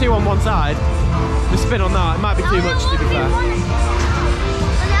only was 2 on one side. The spin on that, it might be too much to be fair.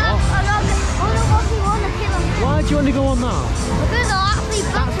 Why do you want to go on that? Because I'll actually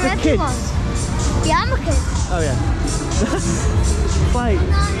back That's for for everyone. kids. Yeah, I'm a kid. Oh yeah. It's like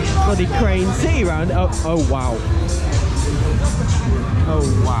bloody Crane City round. Oh wow. Oh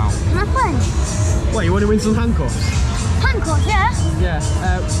wow. Can I play? What, you want to win some handcuffs? Handcuffs, yeah? Yeah.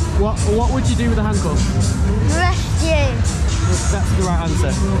 What would you do with the handcuffs? Arrest you. That's the right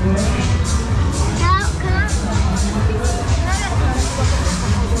answer. Now, can I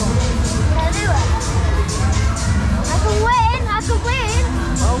do it? I can win, I can win.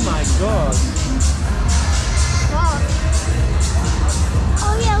 Oh my god. What?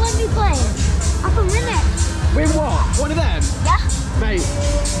 Oh yeah, let me play. I can win it. Win what? One of them? Yeah? Mate,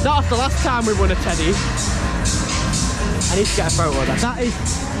 not after last time we won a teddy. I need to get a photo of that. That is...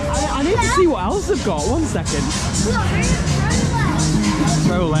 I need to see what else they've got. 1 second. Look,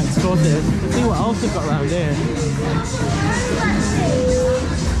 Rolex, of course it is. Let's see what else they've got around here.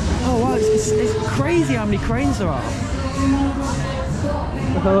 Oh wow, it's crazy how many cranes there are.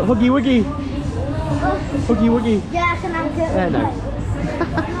 Huggy Wuggy. Huggy Wuggy. yeah, I can have it. Yeah, no.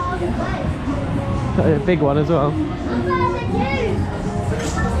 Got a big one as well. I'm better than you.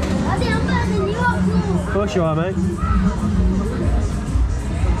 I think I'm better than you, Axel. Of course you are, mate.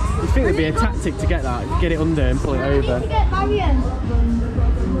 You think there'd be a tactic to get that? Get it under and pull it I need over. to get Marion.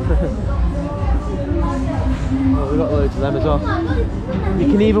 Oh, we've got loads of them as well. You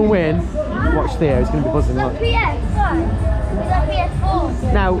can even win. Watch Theo, he's going to be buzzing. Is Look. that PS5? Is that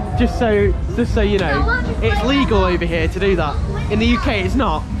PS4? Now, just so you know, it's legal over here to do that. In the UK, it's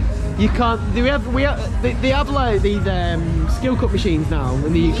not. You can't. They have like these skill cut machines now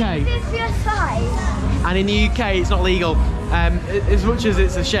in the UK, Is this PS5? and in the UK, it's not legal. As much as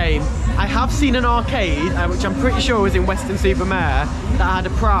it's a shame, I have seen an arcade, which I'm pretty sure was in Weston-super-Mare, that had a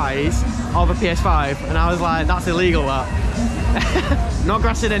prize of a PS5, and I was like, that's illegal. That. Not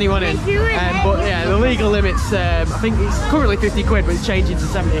grassing anyone in. But yeah, the legal limit's, I think it's currently 50 quid, but it's changing to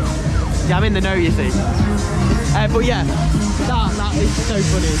 70. Yeah, I'm in the know, you see. But yeah, that is so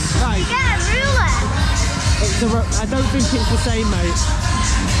funny. Right. Yeah, roulette. I don't think it's the same, mate.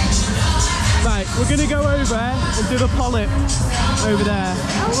 Right, we're gonna go over and do the polyp over there.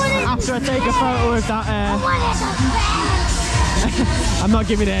 After I take a photo of that. I'm not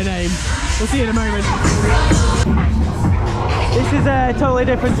giving it a name. We'll see in a moment. This is totally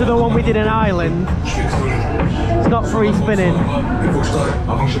different to the one we did in Ireland. It's not free spinning.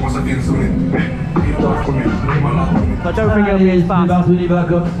 I don't think it'll be as fast. On y va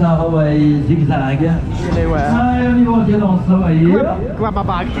comme ça, on va zigzag. Grab my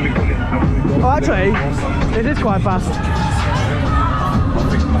bag. Oh, actually, it is quite fast.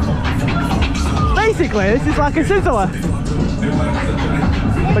 Basically, this is like a sizzler.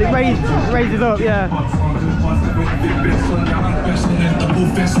 But it raises up, yeah.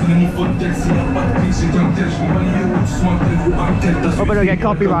 Hope I don't get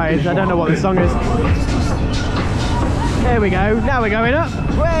copyrighted, I don't know what this song is. There we go, now we're going up.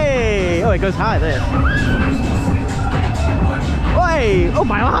 Way! Oh, it goes high there. Way! Oh,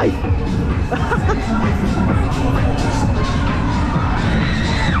 my life!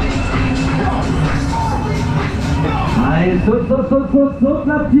 Allez, saute,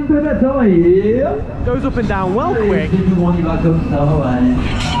 la petite bébête, ouais. Goes up and down well quick. Tout le monde y va comme ça, ouais.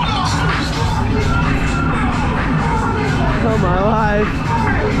 Oh my life.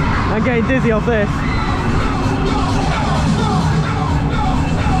 I'm getting dizzy off this.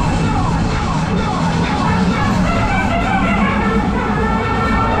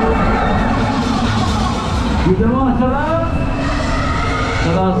 Évidemment, ça va?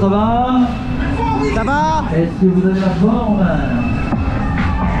 Ça va? Ça va? Est-ce que vous avez la forme?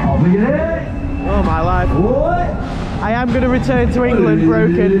 On peut y aller? Oh my life. Ouais. I am going to return to England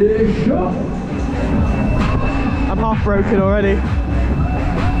broken. I'm half broken already.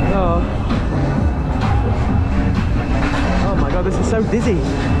 Oh. Oh my god, this is so dizzy.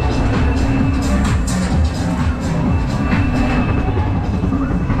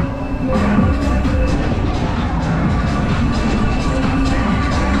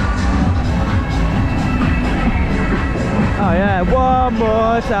 Oh yeah, one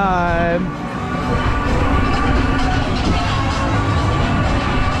more time.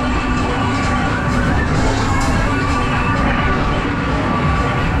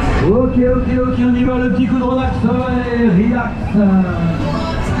 Ok, on y va, le petit coup de relax, ouais, relax.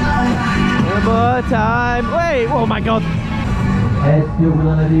 One more time. Wait, oh my god. Est-ce que vous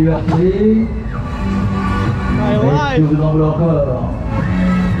en avez eu assez? My Est-ce que life. vous en voulez encore?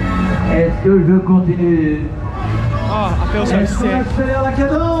 Est-ce que je continue? Oh, I feel so Est-ce qu'on sick. accélère la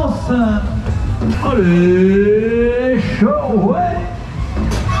cadence? Allez, chaud, ouais.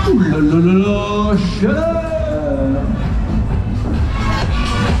 Ouh là là là là, chaleur.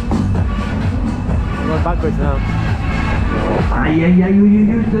 Going backwards now. Aïe aïe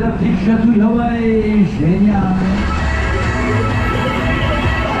aïe, c'est la petite chatouille, ouais, génial.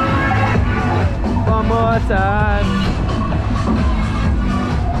 One more time.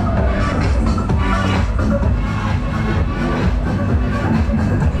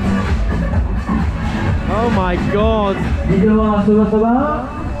 Oh my god. Dis-moi, ça va?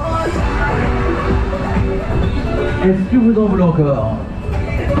 Est-ce que vous en voulez encore?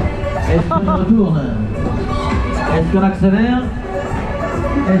 Est-ce qu'on y retourne? Est-ce qu'on accélère?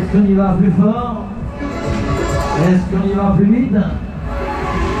 Est-ce qu'on y va plus fort? Est-ce qu'on y va plus vite?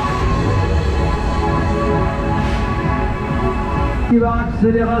 Il va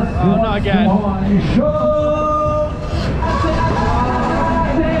accélération. Oh, not again.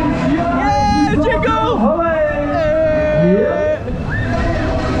 Yeah, jingle!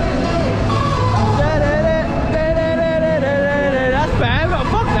 That's bad, what the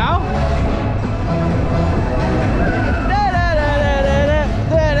fuck now?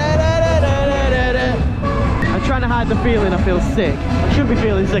 I'm trying to hide the feeling I feel sick. I should be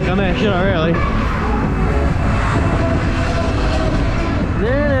feeling sick on this, should I really?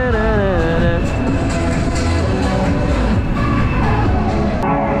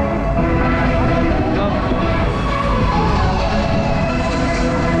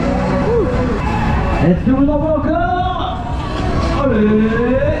 Est-ce que vous en voulez encore?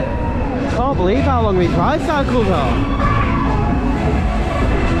 Allez! I can't believe how long these tricycles are.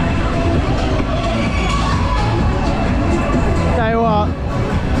 Tell you what,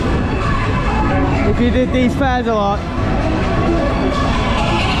 if you did these fairs a lot,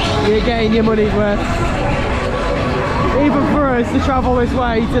 you're getting your money's worth. Even for us to travel this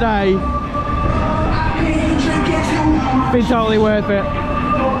way today, it's been totally worth it.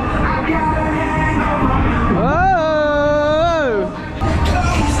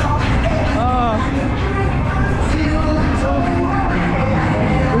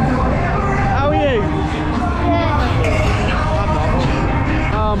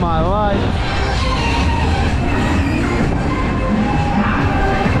 Oh my life.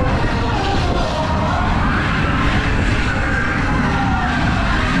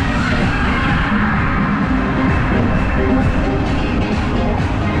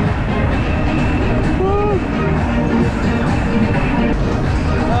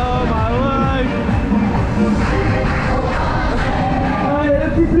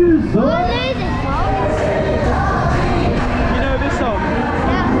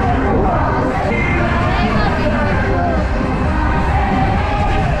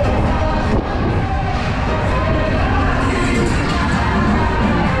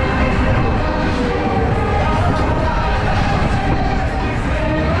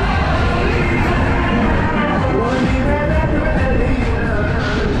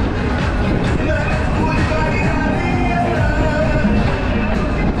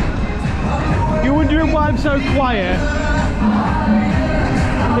 so quiet,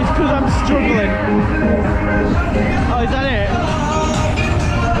 it's because I'm struggling. Oh, is that it?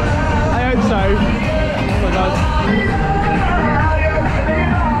 I hope so. Oh my god.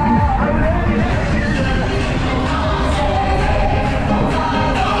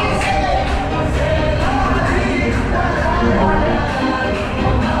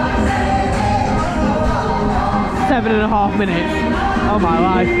 7.5 minutes. Oh my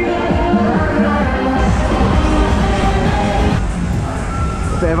life.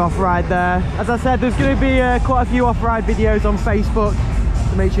 Bit of off-ride there. As I said, there's going to be quite a few off-ride videos on Facebook,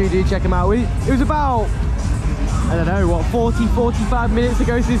 so make sure you do check them out. It was about, I don't know, what, 40-45 minutes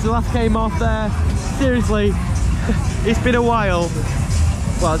ago since the last came off there. Seriously, it's been a while.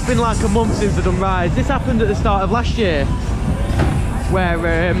 Well, it's been like a month since I've done rides. This happened at the start of last year, where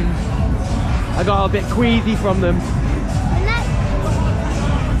I got a bit queasy from them.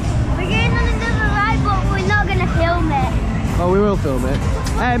 We're going on another ride, but we're not going to film it. Oh, we will film it.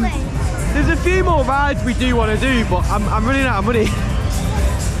 There's a few more rides we do want to do, but I'm running out of money.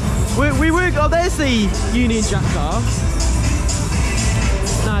 we were, oh, there's the Union Jack car.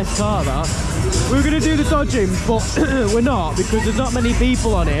 Nice car, that. We were going to do the dodging, but we're not, because there's not many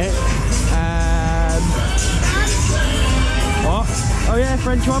people on it. What? Oh yeah,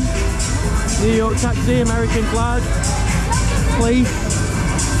 French one. New York taxi, American flag. Please.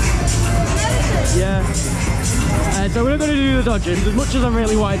 Yeah. So we're not going to do the dodging as much as I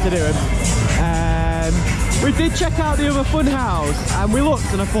really wanted to do it. We did check out the other fun house and we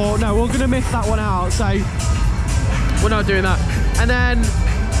looked and I thought, no, we're going to miss that one out, so we're not doing that. And then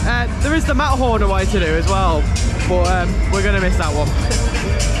there is the Matterhorn I wanted to do as well, but we're going to miss that one.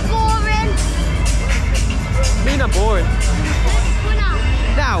 Boring. I mean, I'm boring.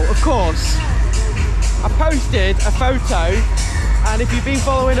 Now, of course, I posted a photo, and if you've been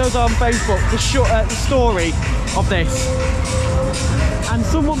following us on Facebook, the story of this, and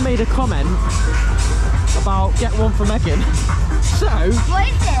someone made a comment about get one for Megan. So What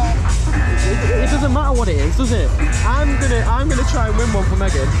is it? it doesn't matter what it is, does it? I'm gonna try and win one for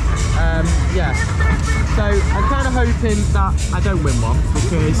Megan. Yeah. So I'm kind of hoping that I don't win one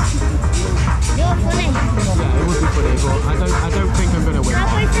because You're funny. yeah, it would be funny, but I don't think I'm gonna win Can I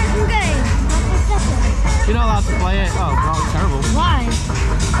play one. second game? You're not allowed to play it. Oh, that was terrible. Why?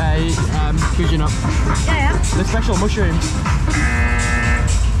 Because you're not. Yeah. The special mushrooms.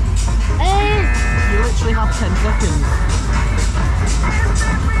 You literally have 10 seconds.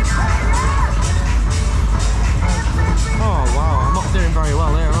 Oh wow, I'm not doing very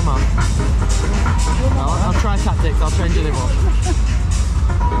well here, am I? I'll try tactics, I'll change it up.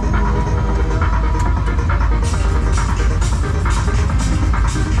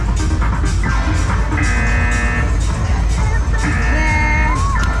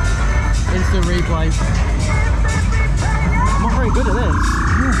 Instant replay. I'm not very good at this.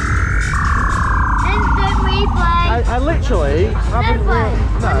 Instant replay. I literally haven't. No.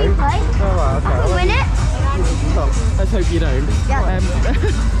 No. Replay. Oh, right, okay. Can win it? Well, let's hope you don't. Yeah.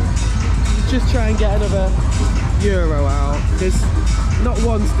 Just try and get another euro out, because not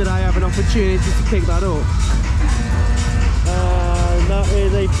once did I have an opportunity to pick that up. Not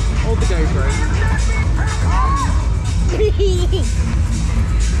really. Hold the GoPro.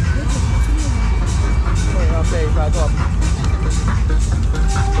 I'll say it's right up.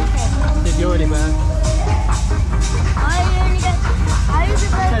 Did you already there? I only get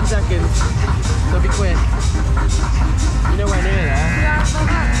 10 seconds. So be quick. You're nowhere near there.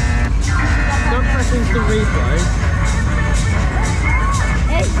 Don't press instant replay.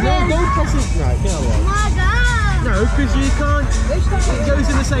 No, don't press it. Right, get on. Oh my god! No, because you can't. It goes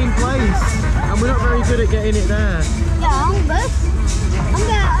in the same place, and we're not very good at getting it there. Yeah, I'm good. I'm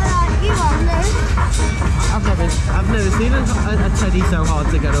gonna you on this. I've never seen a teddy so hard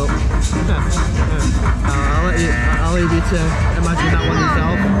to get up. I'll leave you to imagine that one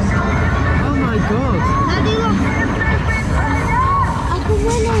yourself. Oh my god! How do you want? I can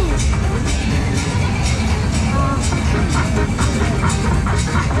win it.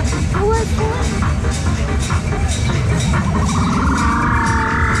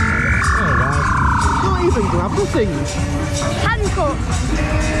 Oh wow! Not even grab the things. Handcuffs.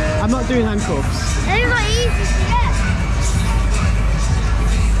 I'm not doing handcuffs. They're not easy to get.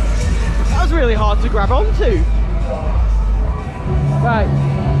 That was really hard to grab onto. Right.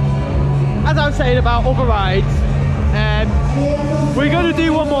 As I was saying about other rides, we're going to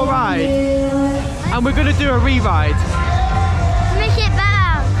do one more ride, and we're going to do a re-ride. To make it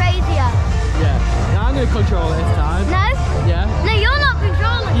better, crazier. Yeah. Now I'm going to control it this time. No? Yeah. No, you're not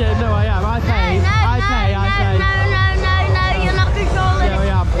controlling. Yeah, no, I am. I pay. No, I pay. no, you're not controlling Yeah, it.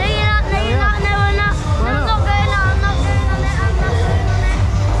 I am. No, you're not. Yeah, No, you're not. No, you're not. No, we're not. Why No,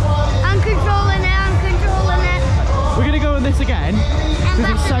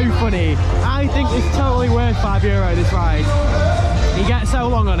 funny. I think it's totally worth €5, this ride. You get so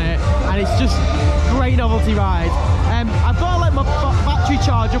long on it, and it's just great novelty ride. I've got to let my battery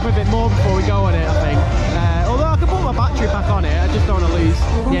charge up a bit more before we go on it, I think. Although I can put my battery back on it, I just don't want to lose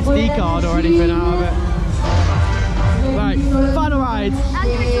the SD card or anything out of it. Right, final ride.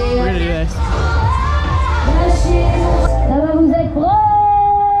 We're going to do this. Ça va, vous êtes prêts?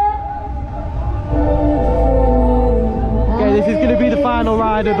 Okay, this is going to be the final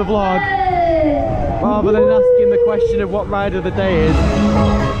ride of the vlog. Rather than asking the question of what ride of the day is,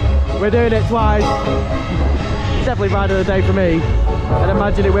 we're doing it twice. It's definitely ride of the day for me. I'd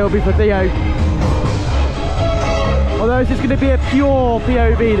imagine it will be for Theo. Although it's just going to be a pure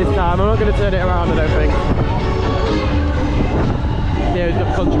POV this time. I'm not going to turn it around, I don't think. Theo's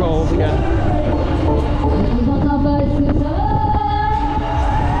got controls again.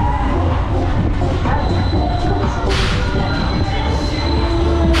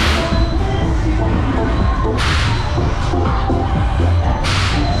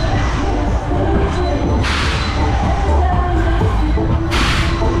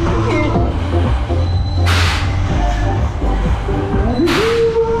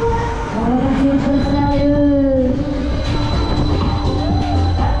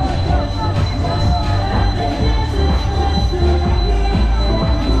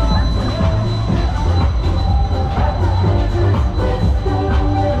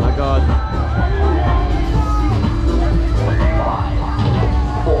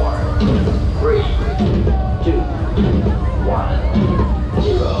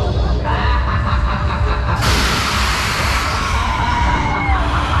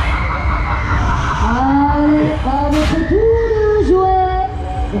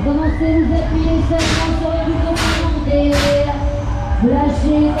 Pour commencer, vous appuyez seulement sur le bouton volontaire.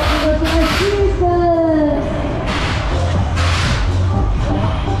 Flashez dans votre chute.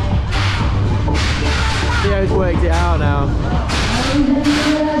 Theo's worked it out now. Vous allez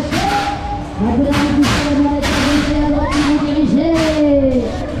relâcher. Maintenant, vous poussez la manette à droite et vous dirigez.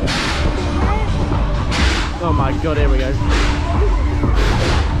 Oh my god, here we go.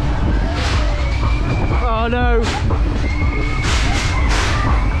 Oh no!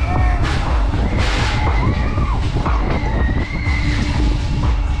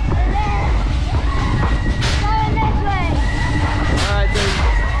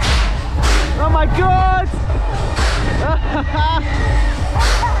 Oh my god!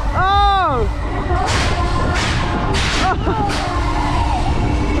 Oh!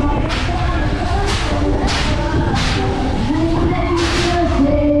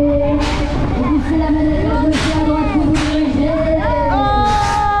 Poussez la manette à gauche et à droite pour vous diriger.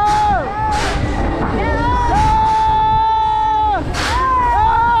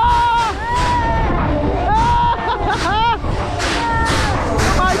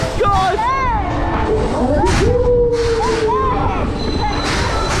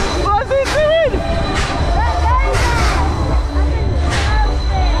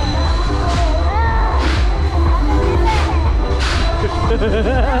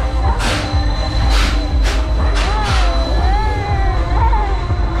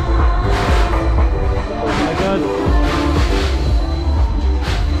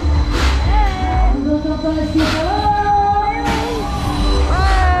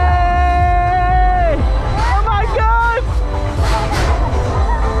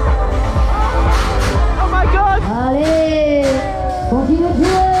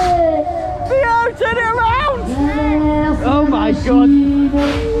 God.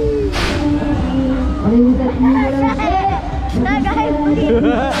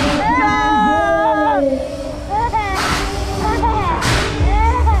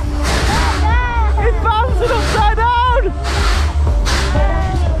 It's bouncing upside down.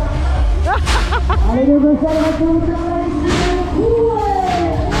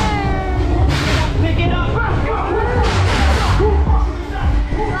 Pick it up.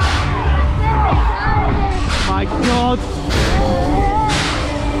 My God.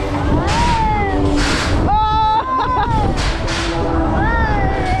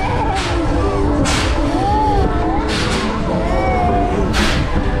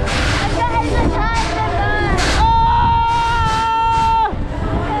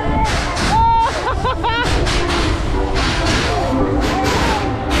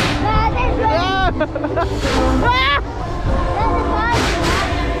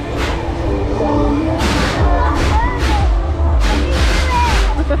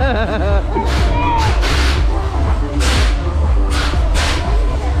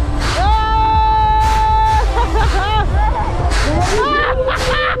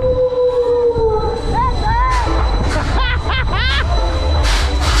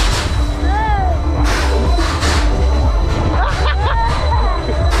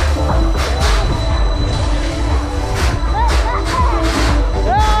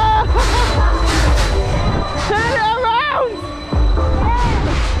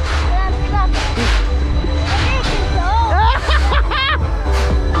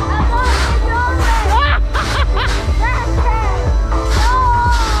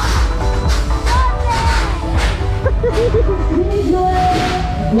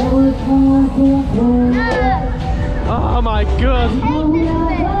 good.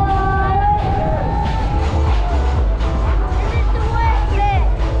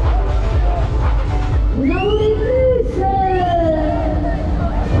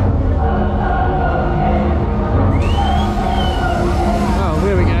 Oh,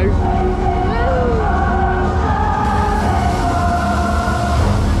 here we go.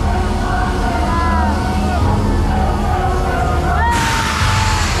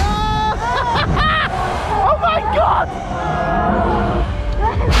 Oh my God!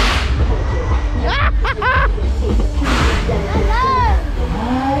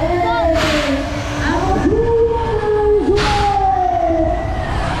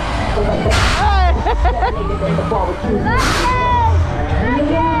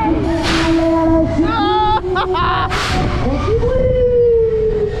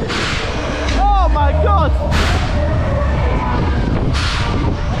 Oh my God!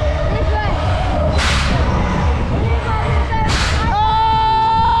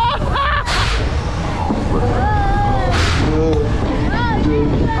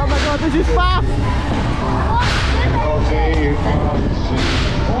 Oh my God, this is fast!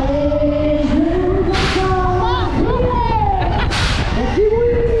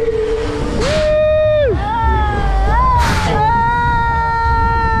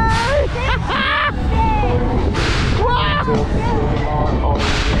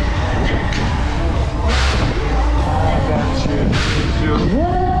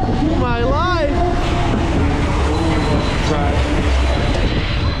 My life!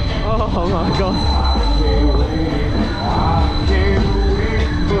 Oh my God!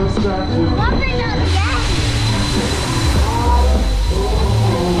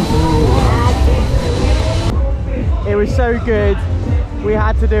 It was so good, we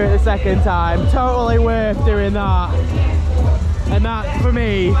had to do it the second time. Totally worth doing that. And that, for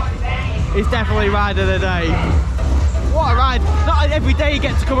me, is definitely ride of the day. What a ride. Not every day you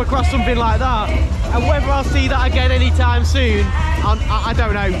get to come across something like that. And whether I'll see that again anytime soon, I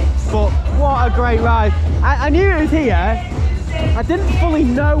don't know. But what a great ride. I knew it was here. I didn't fully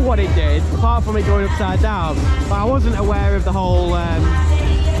know what it did, apart from it going upside down. But I wasn't aware of the whole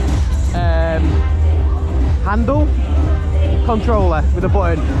handle controller with a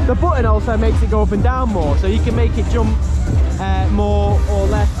button. The button also makes it go up and down more, so you can make it jump more or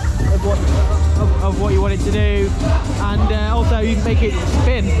less of what you want it to do, and also you can make it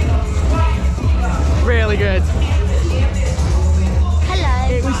spin. Really good.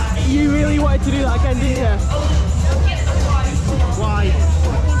 Hello. It was, you really wanted to do that again, didn't you? Why?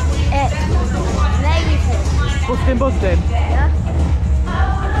 Busting? Yeah.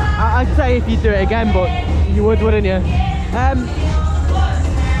 I'd say if you'd do it again, but you would, wouldn't you? Can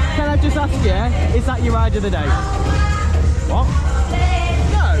I just ask you, is that your ride of the day? What?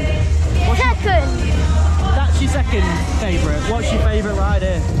 No. Second. That's your second favourite. What's your favourite ride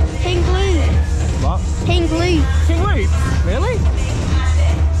here? King Loop. What? King Loop. King Loop? Really?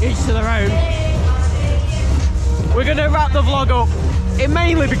 Each to their own. We're going to wrap the vlog up.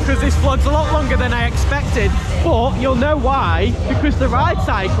 Mainly because this vlog's a lot longer than I expected, but you'll know why, because the ride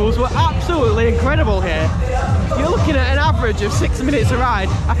cycles were absolutely incredible here. You're looking at an average of 6 minutes a ride.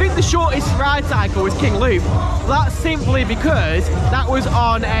 I think the shortest ride cycle was King Loop. That's simply because that was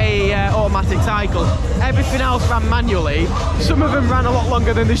on a automatic cycle. Everything else ran manually. Some of them ran a lot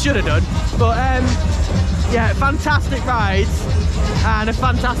longer than they should have done, but yeah, fantastic rides and a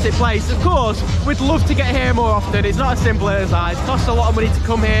fantastic place. Of course, we'd love to get here more often. It's not as simple as that. It costs a lot of money to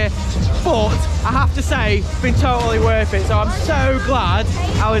come here, but I have to say, it's been totally worth it. So I'm so glad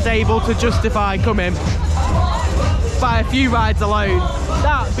I was able to justify coming by a few rides alone.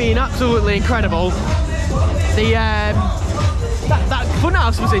 That being absolutely incredible. The that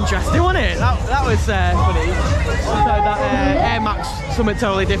funhouse was interesting, wasn't it? That was funny. Also, that Air Max, something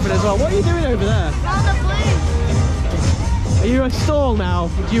totally different as well. What are you doing over there? On the blue. Are you a stall now?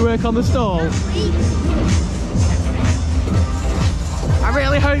 Do you work on the stall? I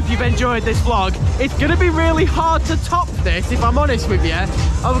really hope you've enjoyed this vlog. It's going to be really hard to top this, if I'm honest with you.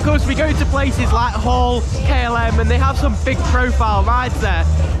 Of course, we go to places like Hull, KLM, and they have some big profile rides there,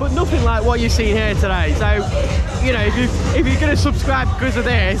 but nothing like what you've seen here today. So, you know, if you're going to subscribe because of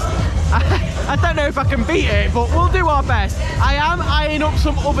this, I don't know if I can beat it, but we'll do our best. I am eyeing up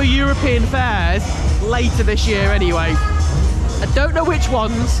some other European fairs later this year anyway. I don't know which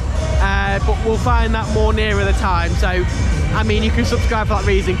ones, but we'll find that more nearer the time. So, I mean, you can subscribe for that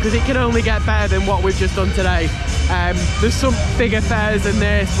reason, because it can only get better than what we've just done today. There's some bigger fairs than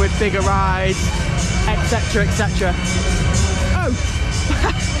this with bigger rides, etc, etc. Oh,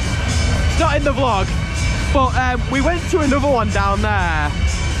 it's not in the vlog, but we went to another one down there.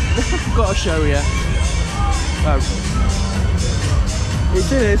 I've got to show you. Oh.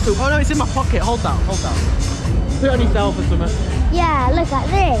 It's in here. So, oh no, it's in my pocket. Hold that. Hold that. Put it on yourself or something. Yeah, look at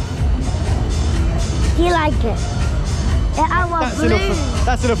this. Do you like it? I want blue.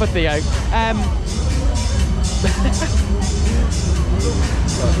 That's enough for Theo.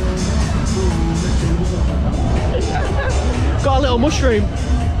 Got a little mushroom.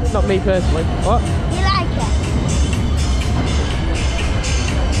 Not me personally. What? You like it?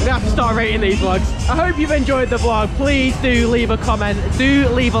 I'm gonna have to start rating these vlogs. I hope you've enjoyed the vlog. Please do leave a comment, do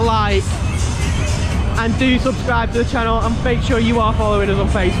leave a like, and do subscribe to the channel, and make sure you are following us on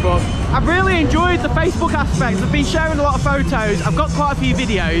Facebook. I've really enjoyed the Facebook aspects. I've been sharing a lot of photos. I've got quite a few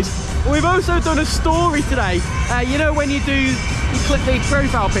videos. We've also done a story today. You know when you click the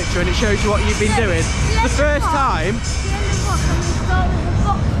profile picture and it shows you what you've been doing? The first time.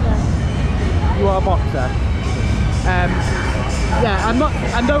 You are a boxer. Yeah,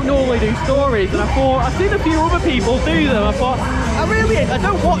 I don't normally do stories, and I thought I've seen a few other people do them. I thought I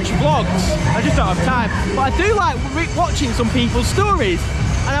don't watch vlogs. I just don't have time. But I do like watching some people's stories.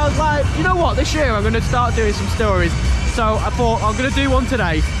 And I was like, you know what? This year I'm going to start doing some stories. So I thought I'm going to do one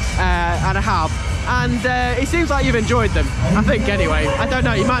today, and I have. And it seems like you've enjoyed them. I think anyway. I don't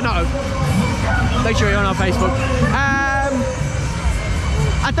know. You might not have. Make sure you're on our Facebook.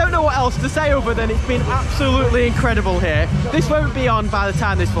 I don't know what else to say other than it's been absolutely incredible here. This won't be on by the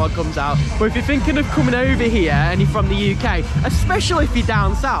time this vlog comes out, but if you're thinking of coming over here and you're from the UK, especially if you're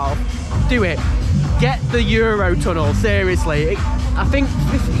down south, do it. Get the Eurotunnel, seriously. I think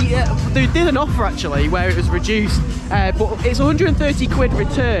they did an offer actually where it was reduced, but it's 130 quid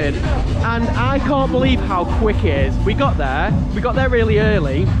return, and I can't believe how quick it is. We got there really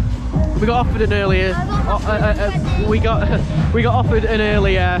early. We got offered an earlier. We got offered an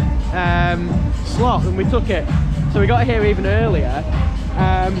earlier slot, and we took it. So we got here even earlier.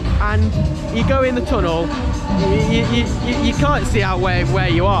 And you go in the tunnel, you can't see out where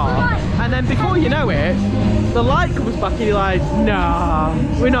you are, and then before you know it, the light comes back and you're like, nah,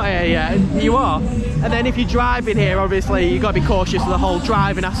 we're not here yet. And you are. And then if you're driving here, obviously you've got to be cautious of the whole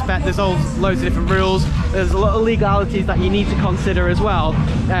driving aspect. There's loads of different rules. There's a lot of legalities that you need to consider as well.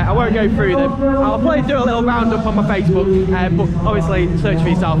 I won't go through them. I'll probably do a little roundup on my Facebook, but obviously search for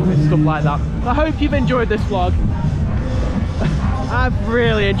yourself and stuff like that. I hope you've enjoyed this vlog. I've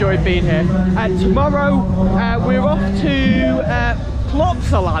really enjoyed being here. Tomorrow we're off to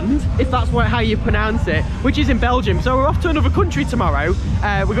Plopsaland, if that's how you pronounce it, which is in Belgium. So we're off to another country tomorrow.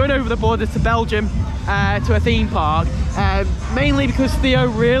 We're going over the border to Belgium, to a theme park, mainly because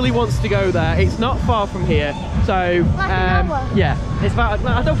Theo really wants to go there. It's not far from here, so yeah, it's about,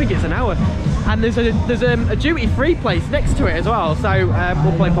 I don't think it's an hour. And there's a duty-free place next to it as well, so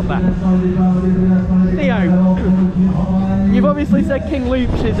we'll play pop there. Theo, you've obviously said King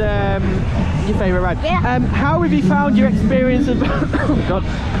Loop's is your favourite ride. Yeah. How have you found your experience of oh god,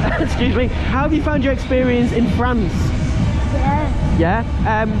 excuse me, how have you found your experience in France? Yeah?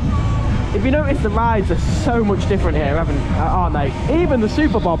 If you notice, the rides are so much different here, aren't they? Even the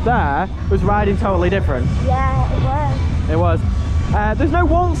Super Bob there was riding totally different. Yeah, it was. It was. There's no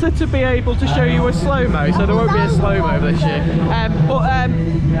Waltzer to be able to show you a slow-mo, so there won't be a slow-mo this year.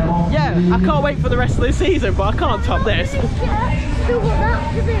 Yeah, I can't wait for the rest of the season, but I can't top this. Still got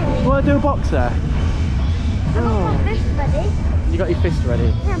that to do. You want to do a boxer? I've got my fist ready. You got your fist ready?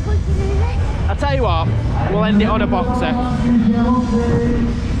 Yeah, I'm punching in it. I'll tell you what, we'll end it on a boxer.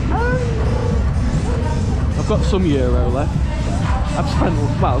 I've got some euro left. I've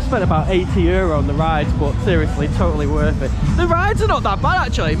spent about 80 euro on the rides, but seriously, totally worth it. The rides are not that bad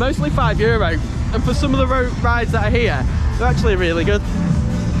actually, mostly €5, and for some of the rides that are here, they're actually really good.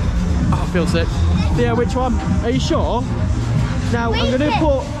 Oh, I feel sick. Yeah, which one? Are you sure? Now I'm going to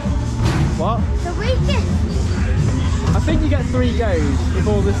put what? The weakest. I think you get 3 goes if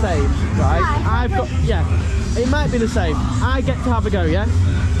all the same, right? I've got, yeah, it might be the same. I get to have a go, yeah?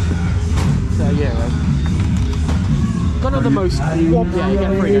 So yeah. Gone on the most swamp, yeah, you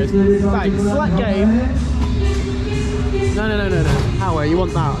get 3 goes. Right, select game. No. Howard, you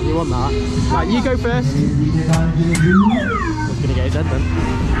want that? Right, you go first. Just gonna get his head then.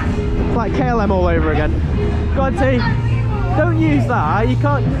 It's like KLM all over again. Go on, T. Don't use that. You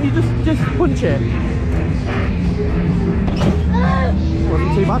can't. You just punch it.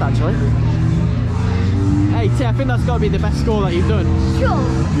 Wasn't too bad actually. Hey T, I think that's got to be the best score that you've done. Sure.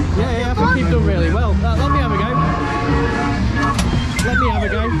 Yeah, I think you've done really well. Let me have a go. Let me have a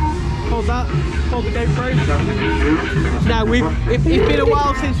go. Hold that. Hold the GoPro. Now it's been a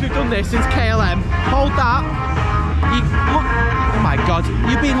while since we've done this, since KLM. Hold that. Look. Oh my god,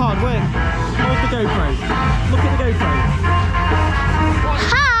 you've been hard work. Hold the GoPro. Look at the GoPro.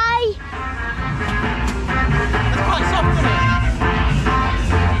 Hi. That's quite soft, isn't it?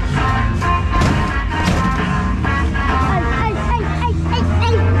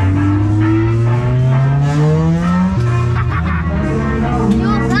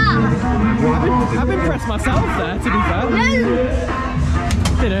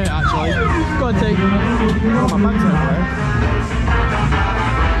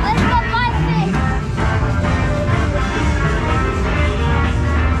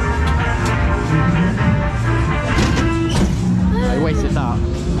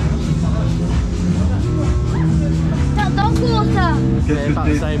 about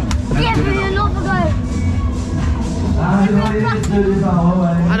the same. Give me another go.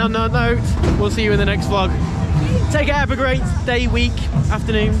 And on that note, we'll see you in the next vlog. Take care, have a great day, week,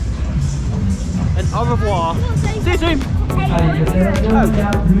 afternoon, and au revoir. See you soon. Say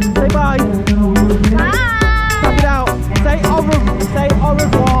bye. Bye. Tap it out. Say au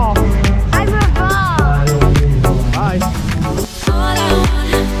revoir.